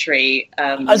 budgetary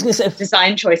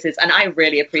design choices. And I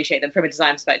really appreciate them from a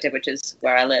design perspective, which is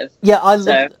where I live. Yeah, I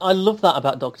love that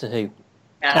about Doctor Who.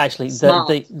 Yeah, actually,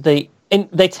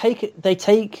 they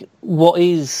take what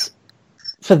is,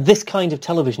 for this kind of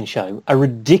television show, a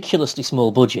ridiculously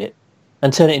small budget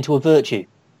and turn it into a virtue.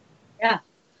 Yeah,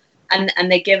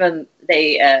 and they give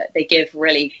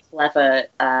really clever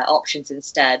options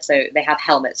instead. So they have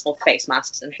helmets or face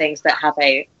masks and things that have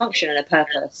a function and a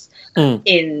purpose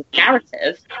in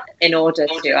narrative in order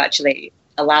to actually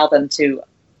allow them to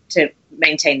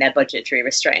maintain their budgetary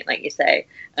restraint, like you say.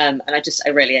 And I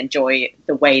really enjoy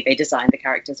the way they design the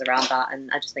characters around that, and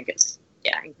I just think it's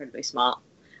incredibly smart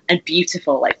and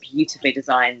beautiful, like beautifully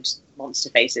designed monster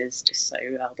faces, just so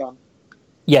well done.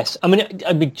 Yes, I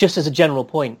mean, just as a general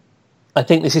point, I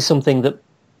think this is something that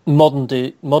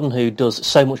modern Who does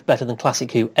so much better than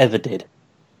classic Who ever did.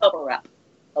 Bubble wrap.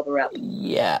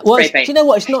 Yeah, well, do you know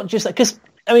what? It's not just that, because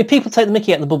I mean, people take the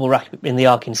mickey out of the bubble wrap in the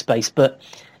Ark in Space, but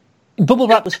bubble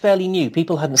wrap was fairly new.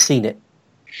 People hadn't seen it.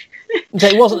 So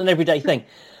it wasn't an everyday thing.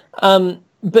 But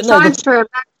no, trying to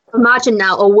imagine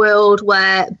now a world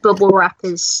where bubble wrap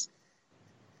is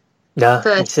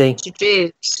first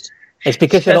introduced. It's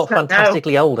because you're not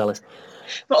fantastically old, Alice.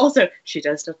 But also, she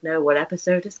does not know what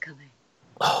episode is coming.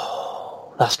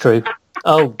 Oh, that's true.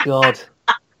 Oh, God.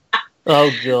 Oh,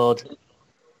 God.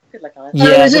 Good luck, Alice.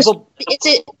 Yeah,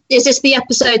 is this the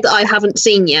episode that I haven't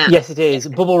seen yet? Yes, it is.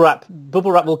 Bubble wrap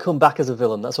will come back as a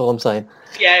villain. That's all I'm saying.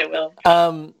 Yeah, it will.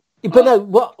 But no,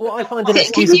 what I find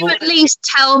inexcusable... Can you at least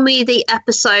tell me the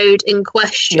episode in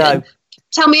question? No.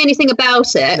 Tell me anything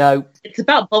about it. No. It's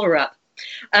about bubble wrap.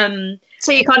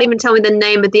 So you can't even tell me the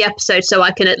name of the episode so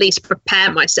I can at least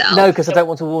prepare myself? No, because I don't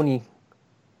want to warn you.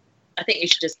 I think you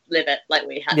should just live it like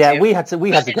we had to. Yeah, we had to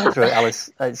go through it, Alice.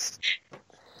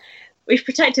 We've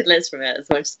protected Liz from it as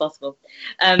much as possible.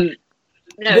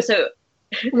 So...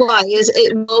 Why?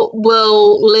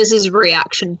 Will Liz's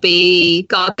reaction be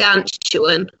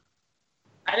gargantuan?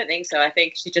 I don't think so. I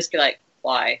think she'd just be like,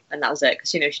 why? And that was it, because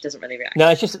she doesn't really react. No,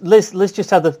 it's just Liz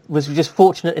just was just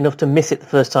fortunate enough to miss it the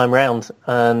first time round,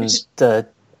 and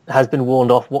has been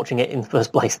warned off watching it in the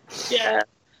first place. Yeah.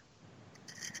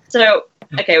 So,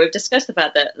 okay, we've discussed the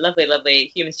fact that lovely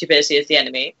human stupidity is the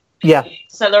enemy. Yeah.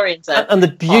 Silurians are... And the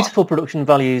beautiful production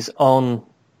values on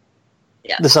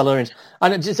the Silurians.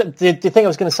 And just, the thing I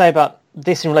was going to say about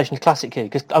this in relation to Classic Who,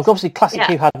 because obviously Classic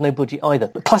Who had no budget either,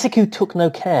 but Classic Who took no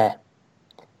care.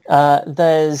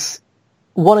 There's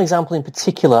one example in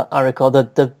particular, I recall,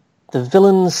 the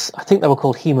villains, I think they were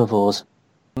called Hemivores,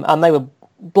 and they were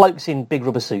blokes in big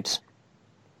rubber suits.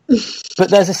 But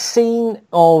there's a scene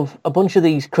of a bunch of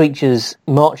these creatures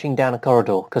marching down a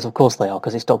corridor, because of course they are,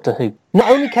 because it's Doctor Who. Not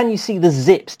only can you see the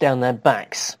zips down their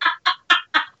backs,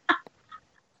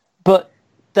 but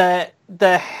their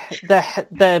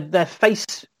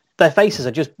faces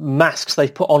are just masks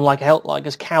they've put on like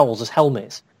as cowls, as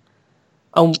helmets.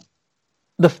 And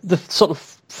the sort of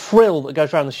frill that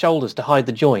goes around the shoulders to hide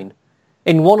the join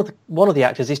in one of the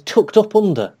actors is tucked up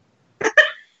under.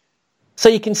 So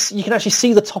you can actually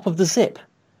see the top of the zip.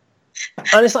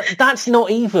 And it's like, that's not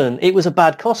even... It was a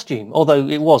bad costume, although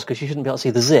it was, because you shouldn't be able to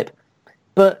see the zip.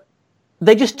 But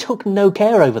they just took no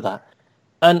care over that.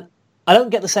 And I don't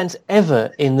get the sense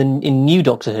ever in new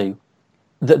Doctor Who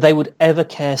that they would ever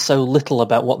care so little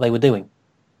about what they were doing.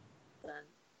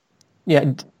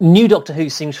 Yeah, new Doctor Who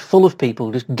seems full of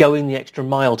people just going the extra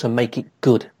mile to make it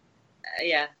good.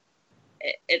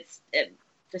 It's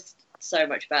just so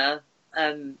much better.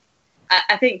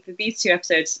 I think that these 2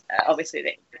 episodes,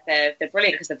 obviously, they're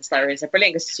brilliant because they're the Silurians. They're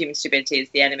brilliant because human stupidity is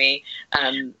the enemy.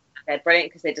 they're brilliant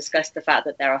because they discuss the fact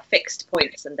that there are fixed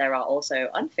points and there are also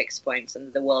unfixed points,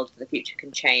 and the world of the future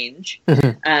can change.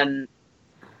 Mhm.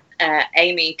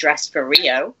 Amy dressed for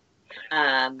Rio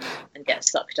and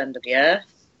gets sucked under the earth.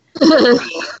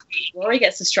 Rory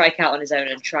gets to strike out on his own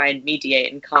and try and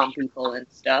mediate and calm people and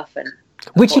stuff, and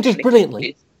Which he does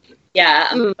brilliantly.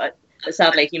 Yeah, but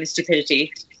sadly, human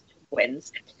stupidity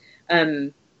wins.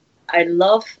 I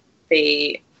love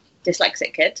the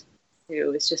dyslexic kid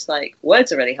who was just like,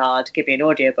 words are really hard, give me an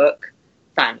audiobook,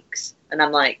 thanks. And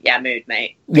I'm like, yeah, mood,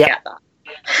 mate. I get that.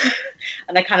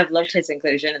 And I kind of loved his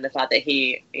inclusion and the fact that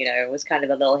he, was kind of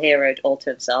a little hero all to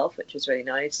himself, which was really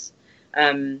nice.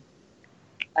 And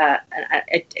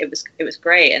it was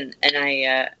great, and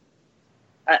I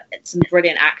some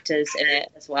brilliant actors in it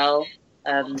as well.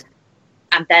 And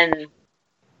then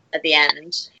at the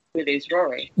end, we lose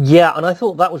Rory. Yeah, and I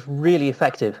thought that was really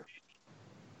effective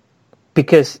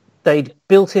because they'd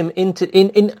built him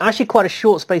in actually quite a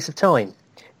short space of time.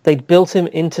 They'd built him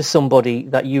into somebody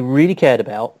that you really cared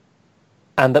about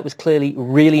and that was clearly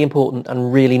really important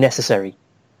and really necessary.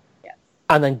 Yeah.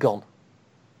 And then gone.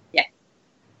 Yeah.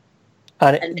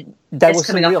 And there was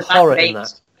some real horror in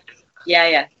that.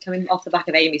 Yeah. Coming off the back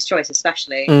of Amy's choice,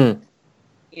 especially, I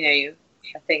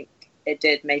think it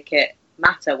did make it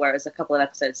matter, whereas a couple of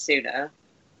episodes sooner,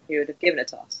 he would have given it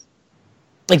to us.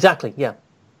 Exactly, yeah.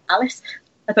 Alice?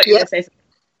 I thought you were going to say something.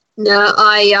 No,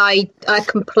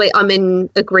 I'm in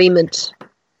agreement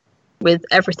with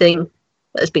everything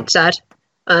that has been said.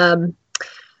 Human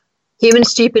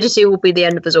stupidity will be the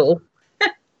end of us all.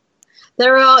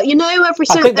 There are, I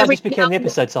think that just became the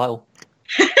episode title.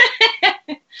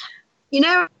 Every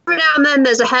now and then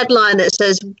there's a headline that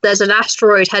says there's an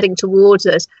asteroid heading towards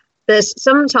us. There's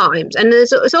sometimes, and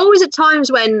there's always at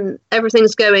times when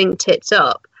everything's going tits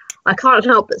up, I can't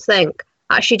help but think,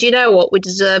 actually, do you know what? We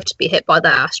deserve to be hit by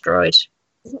that asteroid.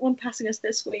 Isn't one passing us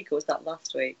this week, or was that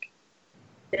last week?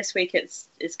 This week it's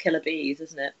killer bees,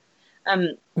 isn't it?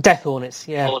 Death Hornets,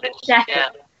 yeah. Yeah.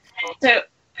 So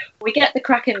we get the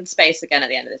Kraken in space again at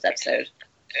the end of this episode,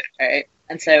 right?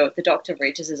 And so the Doctor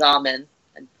reaches his arm in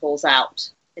and pulls out.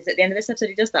 Is it the end of this episode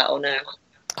he does that, or no?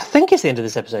 I think it's the end of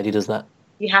this episode he does that.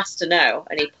 He has to know,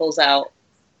 and he pulls out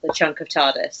the chunk of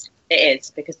TARDIS. It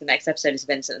is, because the next episode is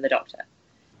Vincent and the Doctor.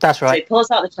 That's right. So he pulls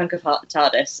out the chunk of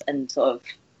TARDIS and sort of,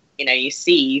 you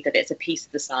see that it's a piece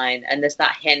of the sign, and there's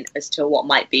that hint as to what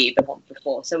might be the one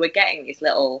before. So we're getting these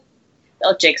little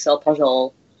jigsaw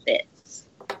puzzle bits.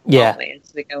 Yeah.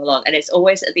 As we go along. And it's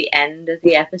always at the end of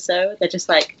the episode. They're just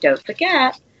like, don't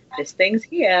forget, this thing's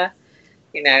here,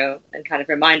 and kind of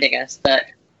reminding us that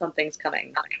something's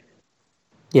coming.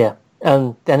 Yeah.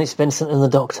 And then it's Vincent and the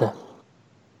Doctor.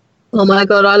 Oh my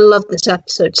God, I love this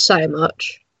episode so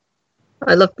much.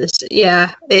 I love this.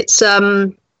 Yeah, it's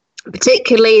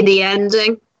particularly the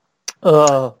ending.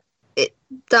 Oh.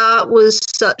 That was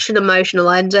such an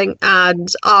emotional ending, and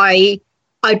I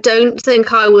don't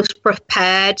think I was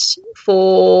prepared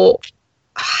for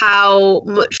how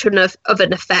much of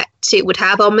an effect it would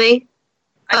have on me.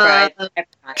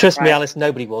 Trust me, Alice,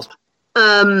 nobody was.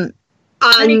 Tony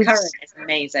Curran is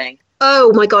amazing.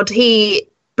 Oh my God, he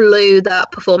blew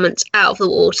that performance out of the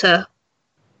water.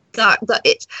 I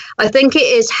think it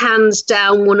is hands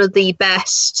down one of the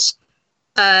best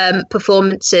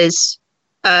performances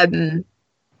in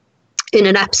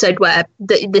an episode where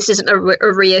this isn't a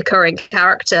reoccurring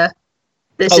character.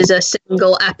 This is a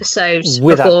single episode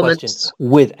performance.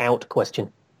 Without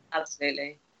question.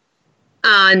 Absolutely.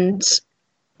 And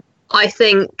I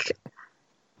think,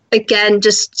 again,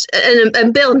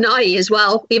 and Bill Nighy as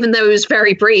well, even though it was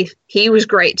very brief, he was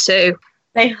great too.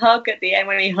 They hug at the end.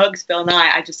 When he hugs Bill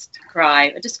Nighy, I just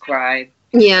cry.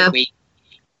 Yeah.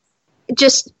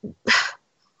 Just,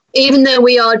 even though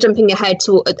we are jumping ahead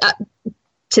to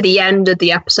the end of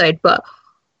the episode, but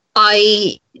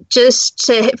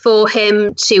for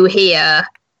him to hear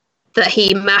that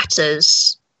he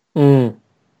matters. Mm.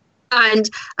 And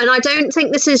I don't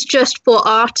think this is just for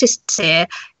artists here.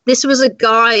 This was a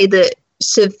guy that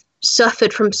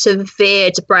suffered from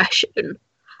severe depression.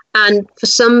 And for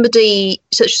somebody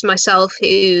such as myself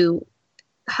who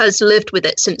has lived with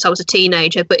it since I was a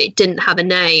teenager, but it didn't have a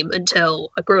name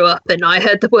until I grew up and I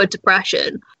heard the word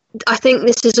depression, I think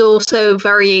this is also a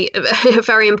very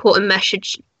important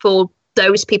message for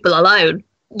those people alone.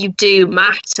 You do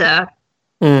matter.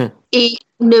 Mm.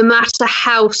 No matter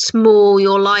how small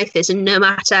your life is, and no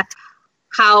matter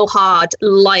how hard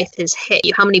life has hit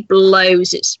you, how many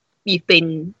blows it's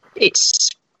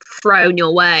thrown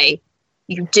your way,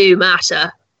 you do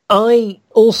matter. I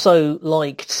also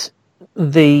liked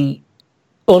the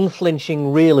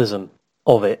unflinching realism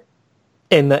of it,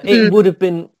 in that it would have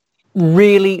been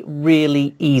really,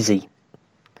 really easy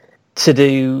to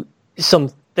do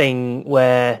something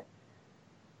where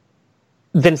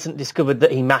Vincent discovered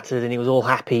that he mattered and he was all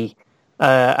happy,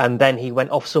 and then he went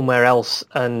off somewhere else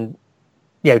and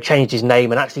changed his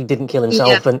name and actually didn't kill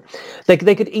himself. And they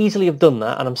could easily have done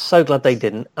that, and I'm so glad they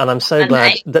didn't. And I'm so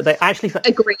glad that they actually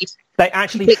agreed. They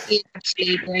actually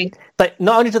agree.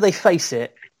 Not only do they face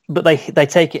it, but they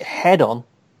take it head on.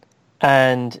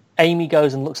 And Amy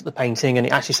goes and looks at the painting, and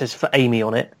it actually says for Amy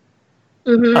on it.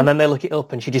 Mm-hmm. And then they look it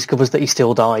up, and she discovers that he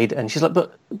still died. And she's like,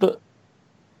 but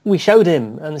we showed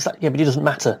him. And it's like, yeah, but it doesn't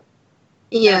matter.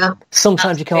 Yeah.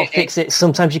 Sometimes you can't fix it.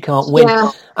 Sometimes you can't win.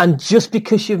 Yeah. And just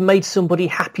because you've made somebody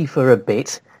happy for a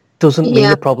bit doesn't mean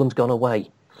the problem's gone away.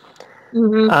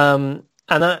 Mm-hmm.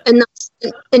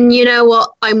 And you know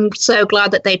what? I'm so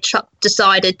glad that they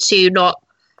decided to not.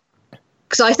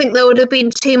 Because I think there would have been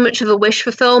too much of a wish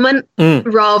fulfillment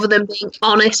rather than being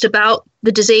honest about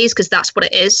the disease, because that's what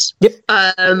it is. Yep.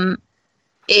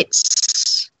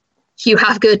 It's you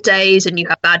have good days and you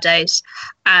have bad days,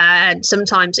 and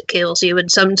sometimes it kills you,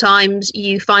 and sometimes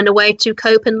you find a way to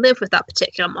cope and live with that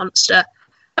particular monster.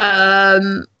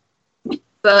 But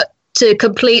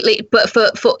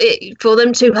for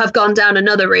them to have gone down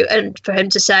another route, and for him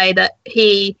to say that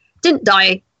he didn't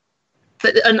die.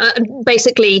 And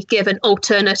basically give an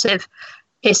alternative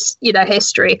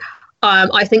history.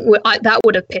 I think that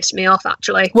would have pissed me off,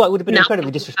 actually. Well, it would have been incredibly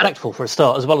disrespectful for a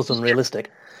start, as well as unrealistic.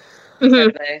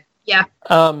 Mm-hmm. Yeah.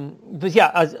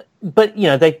 But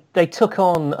they took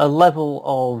on a level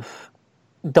of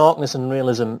darkness and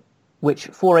realism, which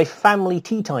for a family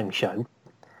tea time show,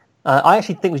 I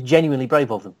actually think was genuinely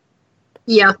brave of them.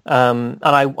 Yeah. And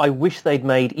I wish they'd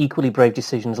made equally brave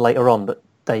decisions later on, but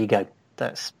there you go.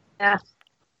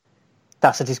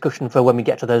 That's a discussion for when we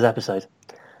get to those episodes.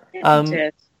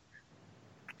 But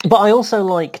I also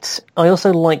liked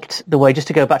the way, just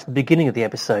to go back to the beginning of the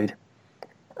episode,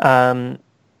 I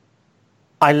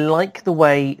like the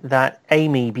way that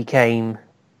Amy became,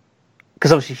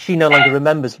 because obviously she no longer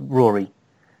remembers Rory,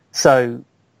 so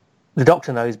the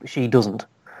Doctor knows, but she doesn't,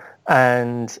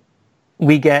 and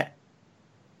we get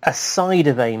a side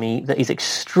of Amy that is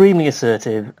extremely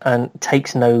assertive and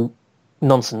takes no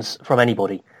nonsense from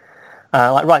anybody.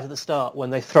 Like right at the start when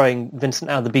they're throwing Vincent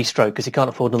out of the bistro because he can't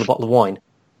afford another bottle of wine.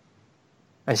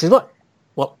 And she says, "Look,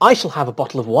 well, I shall have a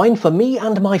bottle of wine for me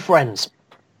and my friends."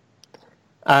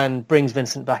 And brings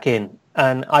Vincent back in.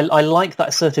 And I like that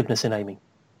assertiveness in Amy.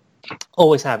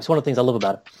 Always have. It's one of the things I love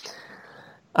about it.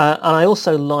 And I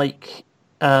also like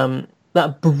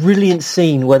that brilliant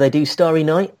scene where they do Starry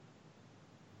Night.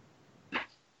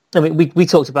 I mean, we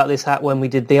talked about this when we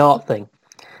did the art thing.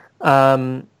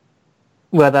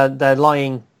 Where they're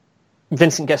lying,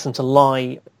 Vincent gets them to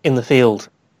lie in the field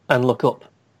and look up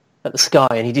at the sky,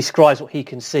 and he describes what he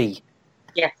can see.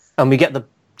 Yes. And we get the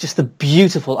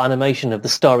beautiful animation of the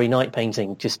Starry Night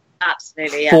painting just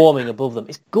absolutely forming above them.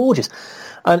 It's gorgeous.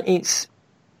 And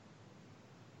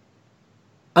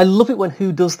I love it when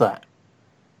Who does that.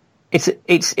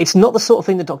 It's not the sort of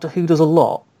thing that Doctor Who does a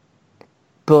lot,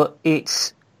 but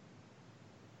it's,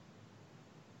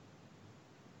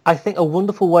 I think, a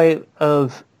wonderful way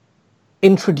of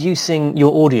introducing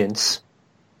your audience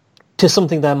to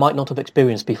something they might not have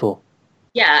experienced before.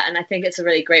 Yeah, and I think it's a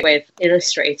really great way of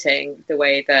illustrating the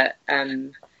way that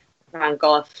Van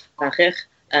Gogh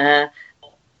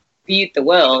viewed the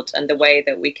world, and the way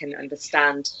that we can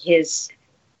understand his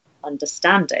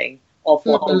understanding of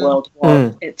what the world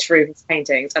was through his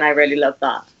paintings. And I really love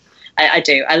that. I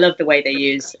do. I love the way they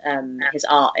use his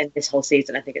art in this whole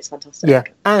season. I think it's fantastic. Yeah,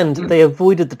 and they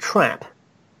avoided the trap,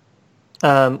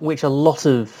 which a lot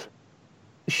of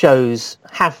shows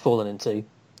have fallen into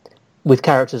with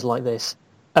characters like this,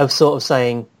 of sort of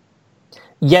saying,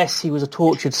 yes, he was a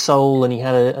tortured soul and he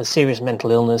had a serious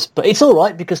mental illness, but it's all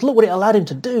right because look what it allowed him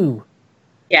to do.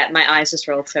 Yeah, my eyes just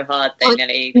rolled so hard they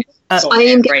nearly I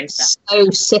am getting so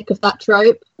sick of that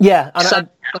trope. Yeah, and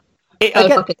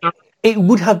it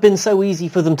would have been so easy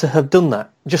for them to have done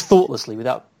that, just thoughtlessly,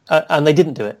 without, and they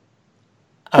didn't do it.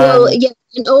 Well, yeah,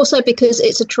 and also because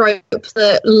it's a trope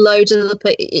that loads of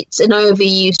it's an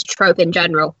overused trope in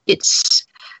general.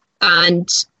 And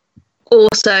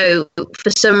also, for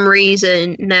some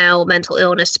reason, now mental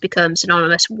illness becomes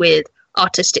synonymous with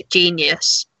artistic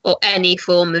genius or any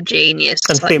form of genius.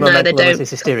 And female mental illness is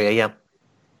hysteria, yeah.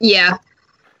 Yeah.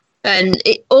 And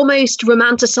it almost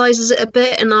romanticizes it a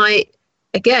bit, and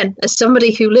again, as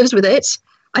somebody who lives with it,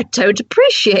 I don't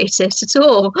appreciate it at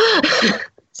all.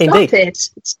 Stop Indeed. it.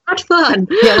 It's not fun.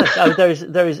 Yeah, no,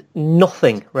 there is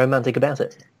nothing romantic about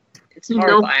it. It's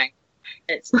horrifying.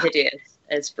 It's hideous.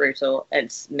 It's brutal.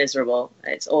 It's miserable.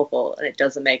 It's awful, and it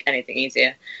doesn't make anything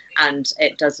easier. And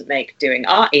it doesn't make doing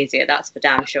art easier. That's for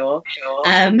damn sure.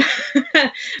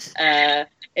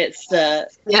 It's not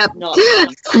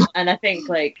fun. And I think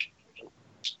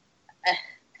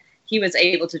he was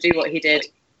able to do what he did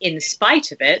in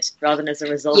spite of it, rather than as a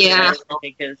result of it. I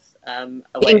think is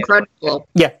incredible.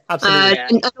 Yeah, absolutely.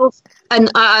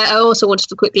 And I also wanted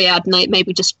to quickly add,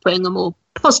 maybe just putting a more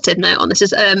positive note on this,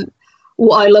 is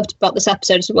what I loved about this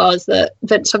episode as well is that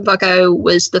Vincent van Gogh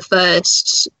was the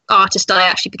first artist I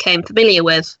actually became familiar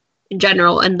with in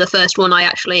general, and the first one I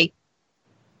actually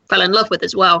fell in love with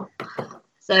as well.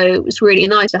 So it was really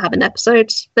nice to have an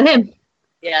episode for him.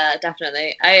 Yeah,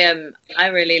 definitely. I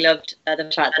really loved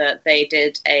the fact that they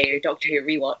did a Doctor Who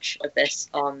rewatch of this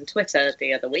on Twitter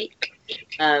the other week.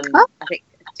 I think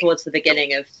towards the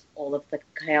beginning of all of the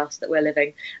chaos that we're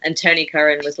living, and Tony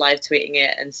Curran was live tweeting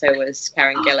it, and so was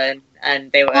Karen Gillan,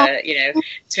 and they were,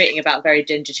 tweeting about very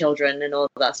ginger children and all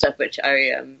of that stuff, which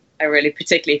I really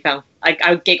particularly found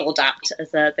I giggled at as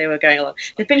they were going along.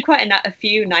 There've been quite a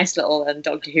few nice little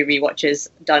Doctor Who rewatches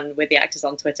done with the actors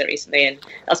on Twitter recently, and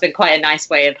that's been quite a nice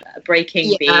way of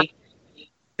breaking the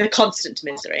constant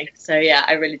misery. So yeah,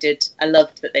 I really did. I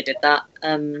loved that they did that.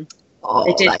 They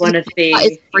did one of the. That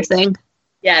is everything.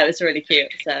 Yeah, it was really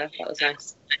cute. So that was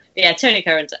nice. But yeah, Tony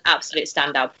Curran's an absolute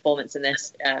standout performance in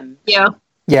this. Yeah.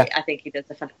 I think he does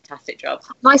a fantastic job.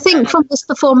 I think from this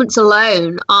performance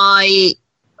alone,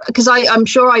 because I'm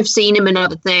sure I've seen him in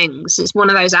other things. It's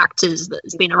one of those actors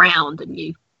that's been around,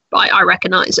 and I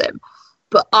recognise him.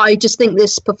 But I just think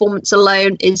this performance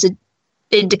alone is an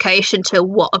indication to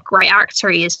what a great actor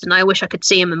he is, and I wish I could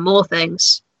see him in more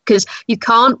things. Because you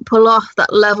can't pull off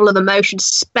that level of emotion,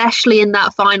 especially in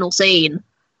that final scene.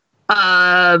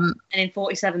 And in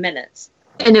 47 minutes.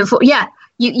 And you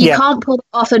can't pull it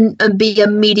off and be a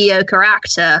mediocre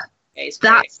actor. Yeah,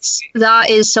 that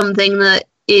is something that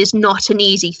is not an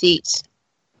easy feat.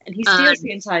 And he steals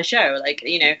the entire show.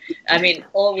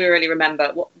 All we really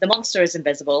remember, the monster is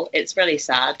invisible. It's really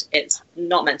sad. It's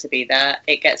not meant to be there.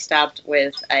 It gets stabbed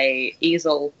with a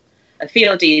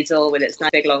field easel with its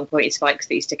nice big long pointy spikes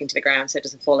that you stick into the ground so it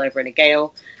doesn't fall over in a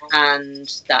gale. And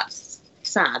that's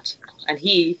sad. And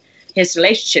his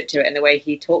relationship to it and the way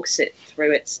he talks it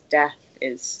through its death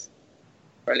is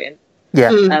brilliant.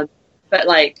 Yeah. But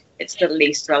it's the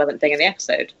least relevant thing in the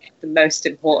episode. The most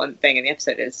important thing in the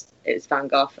episode is Van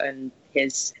Gogh and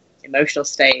his emotional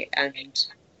state and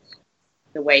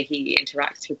the way he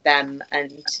interacts with them.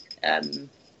 And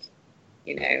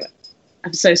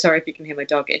I'm so sorry if you can hear my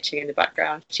dog itching in the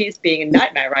background. She's being a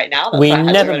nightmare right now. That's why I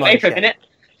had to run away for a minute.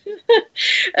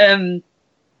 I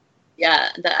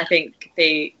think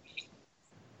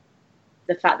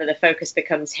the fact that the focus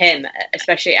becomes him,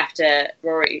 especially after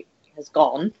Rory has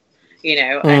gone,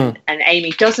 and Amy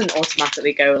doesn't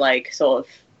automatically go sort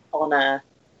of on a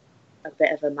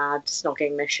bit of a mad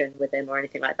snogging mission with him or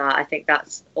anything like that. I think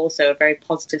that's also a very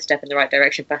positive step in the right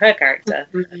direction for her character.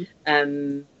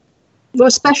 Well,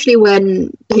 especially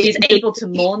when she's able to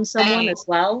mourn someone as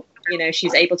well.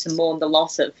 She's able to mourn the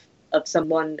loss of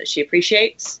someone that she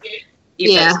appreciates,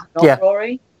 even though it's not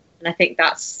Rory. And I think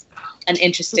that's an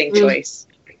interesting choice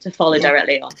to follow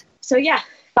directly on. So yeah,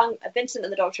 Vincent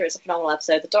and the Doctor is a phenomenal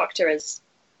episode. The Doctor is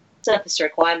surface to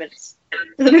requirements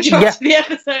for the majority of the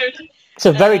episode. It's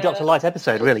a very Dr. Light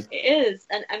episode, really. It is.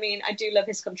 And I do love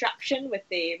his contraption with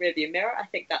the rearview mirror. I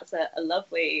think that's a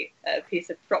lovely piece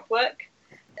of prop work.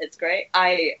 It's great.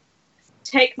 I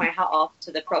take my hat off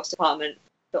to the props department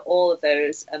for all of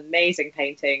those amazing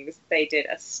paintings. They did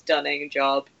a stunning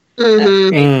job.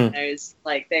 Those,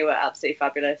 they were absolutely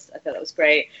fabulous. I thought that was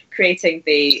great. Creating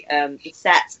the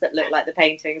sets that look like the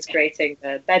paintings, creating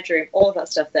the bedroom, all of that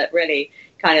stuff that really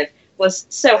kind of was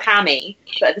so hammy,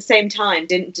 but at the same time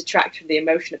didn't detract from the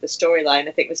emotion of the storyline.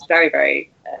 I think was very,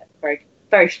 very, very,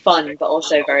 very fun, but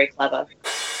also very clever.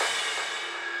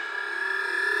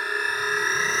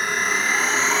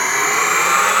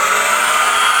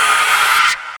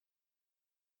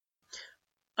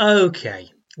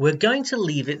 Okay, we're going to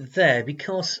leave it there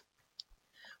because,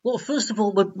 well, first of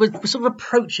all, we're sort of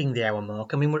approaching the hour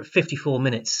mark. We're at 54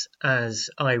 minutes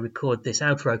as I record this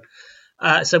outro,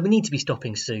 so we need to be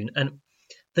stopping soon. And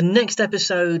the next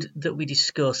episode that we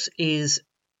discuss is,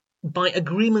 by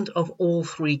agreement of all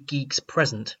three geeks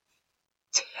present,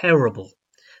 terrible.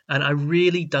 And I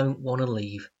really don't want to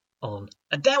leave on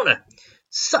a downer.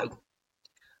 So,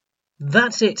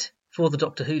 that's it for the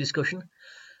Doctor Who discussion.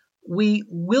 We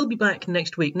will be back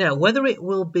next week. Now, whether it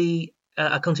will be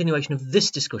a continuation of this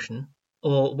discussion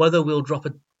or whether we'll drop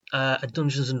a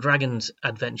Dungeons & Dragons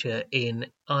adventure in,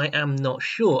 I am not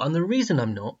sure. And the reason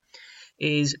I'm not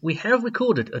is we have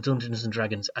recorded a Dungeons &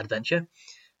 Dragons adventure,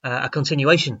 a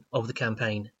continuation of the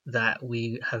campaign that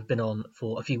we have been on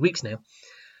for a few weeks now,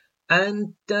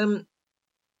 and the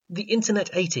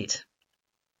internet ate it.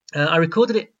 We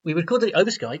recorded it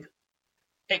over Skype.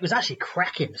 It was actually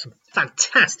cracking, some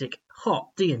fantastic hot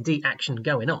D&D action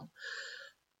going on.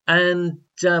 And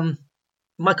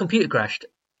my computer crashed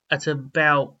at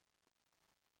about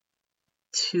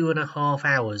 2.5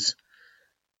 hours,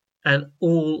 and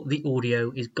all the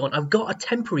audio is gone. I've got a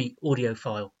temporary audio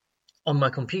file on my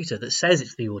computer that says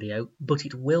it's the audio, but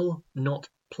it will not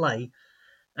play.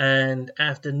 And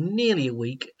after nearly a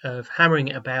week of hammering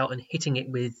it about and hitting it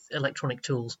with electronic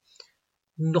tools,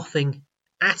 nothing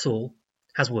at all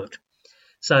has worked.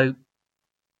 So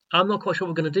I'm not quite sure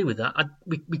what we're going to do with that.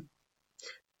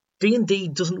 D&D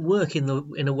doesn't work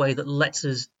in a way that lets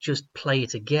us just play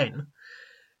it again.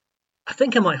 I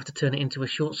think I might have to turn it into a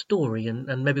short story,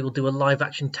 and maybe we'll do a live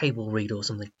action table read or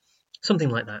something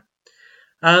like that.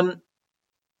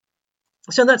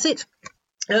 So that's it.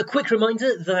 A quick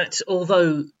reminder that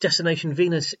although Destination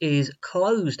Venus is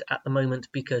closed at the moment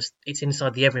because it's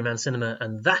inside the Everyman Cinema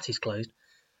and that is closed,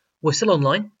 we're still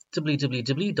online,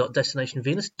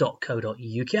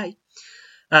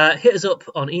 www.destinationvenus.co.uk. Hit us up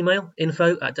on email,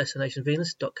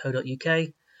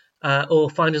 info@destinationvenus.co.uk, or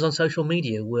find us on social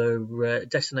media. We're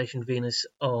Destination Venus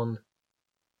on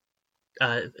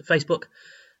Facebook,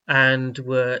 and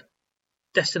we're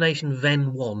Destination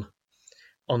Ven1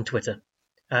 on Twitter.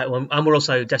 And we're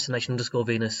also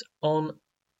Destination_Venus on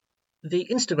the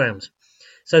Instagrams.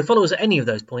 So follow us at any of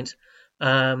those points.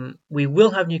 We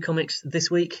will have new comics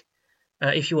this week.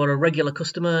 If you are a regular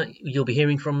customer, you'll be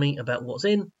hearing from me about what's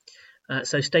in.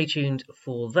 So stay tuned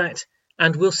for that.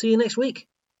 And we'll see you next week.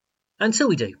 Until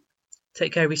we do,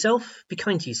 take care of yourself, be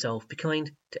kind to yourself, be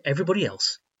kind to everybody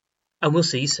else. And we'll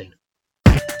see you soon.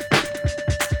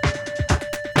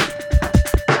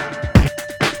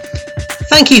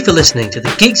 Thank you for listening to the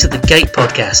Geeks at the Gate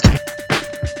podcast.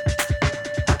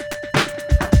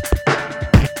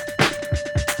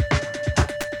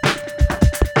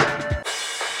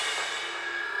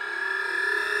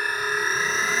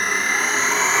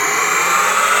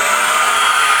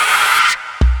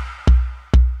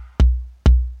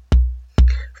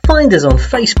 Find us on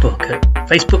Facebook at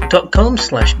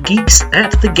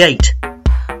facebook.com/geeksatthegate,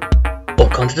 or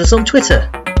contact us on Twitter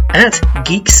at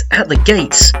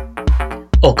geeksatthegates.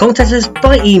 Or contact us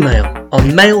by email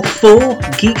on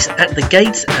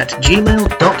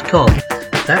mail4geeksatthegates@gmail.com.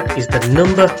 That is the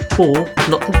number 4,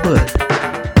 not the word.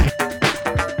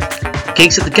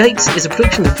 Geeks at the Gates is a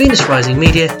production of Venus Rising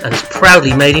Media and is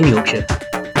proudly made in Yorkshire.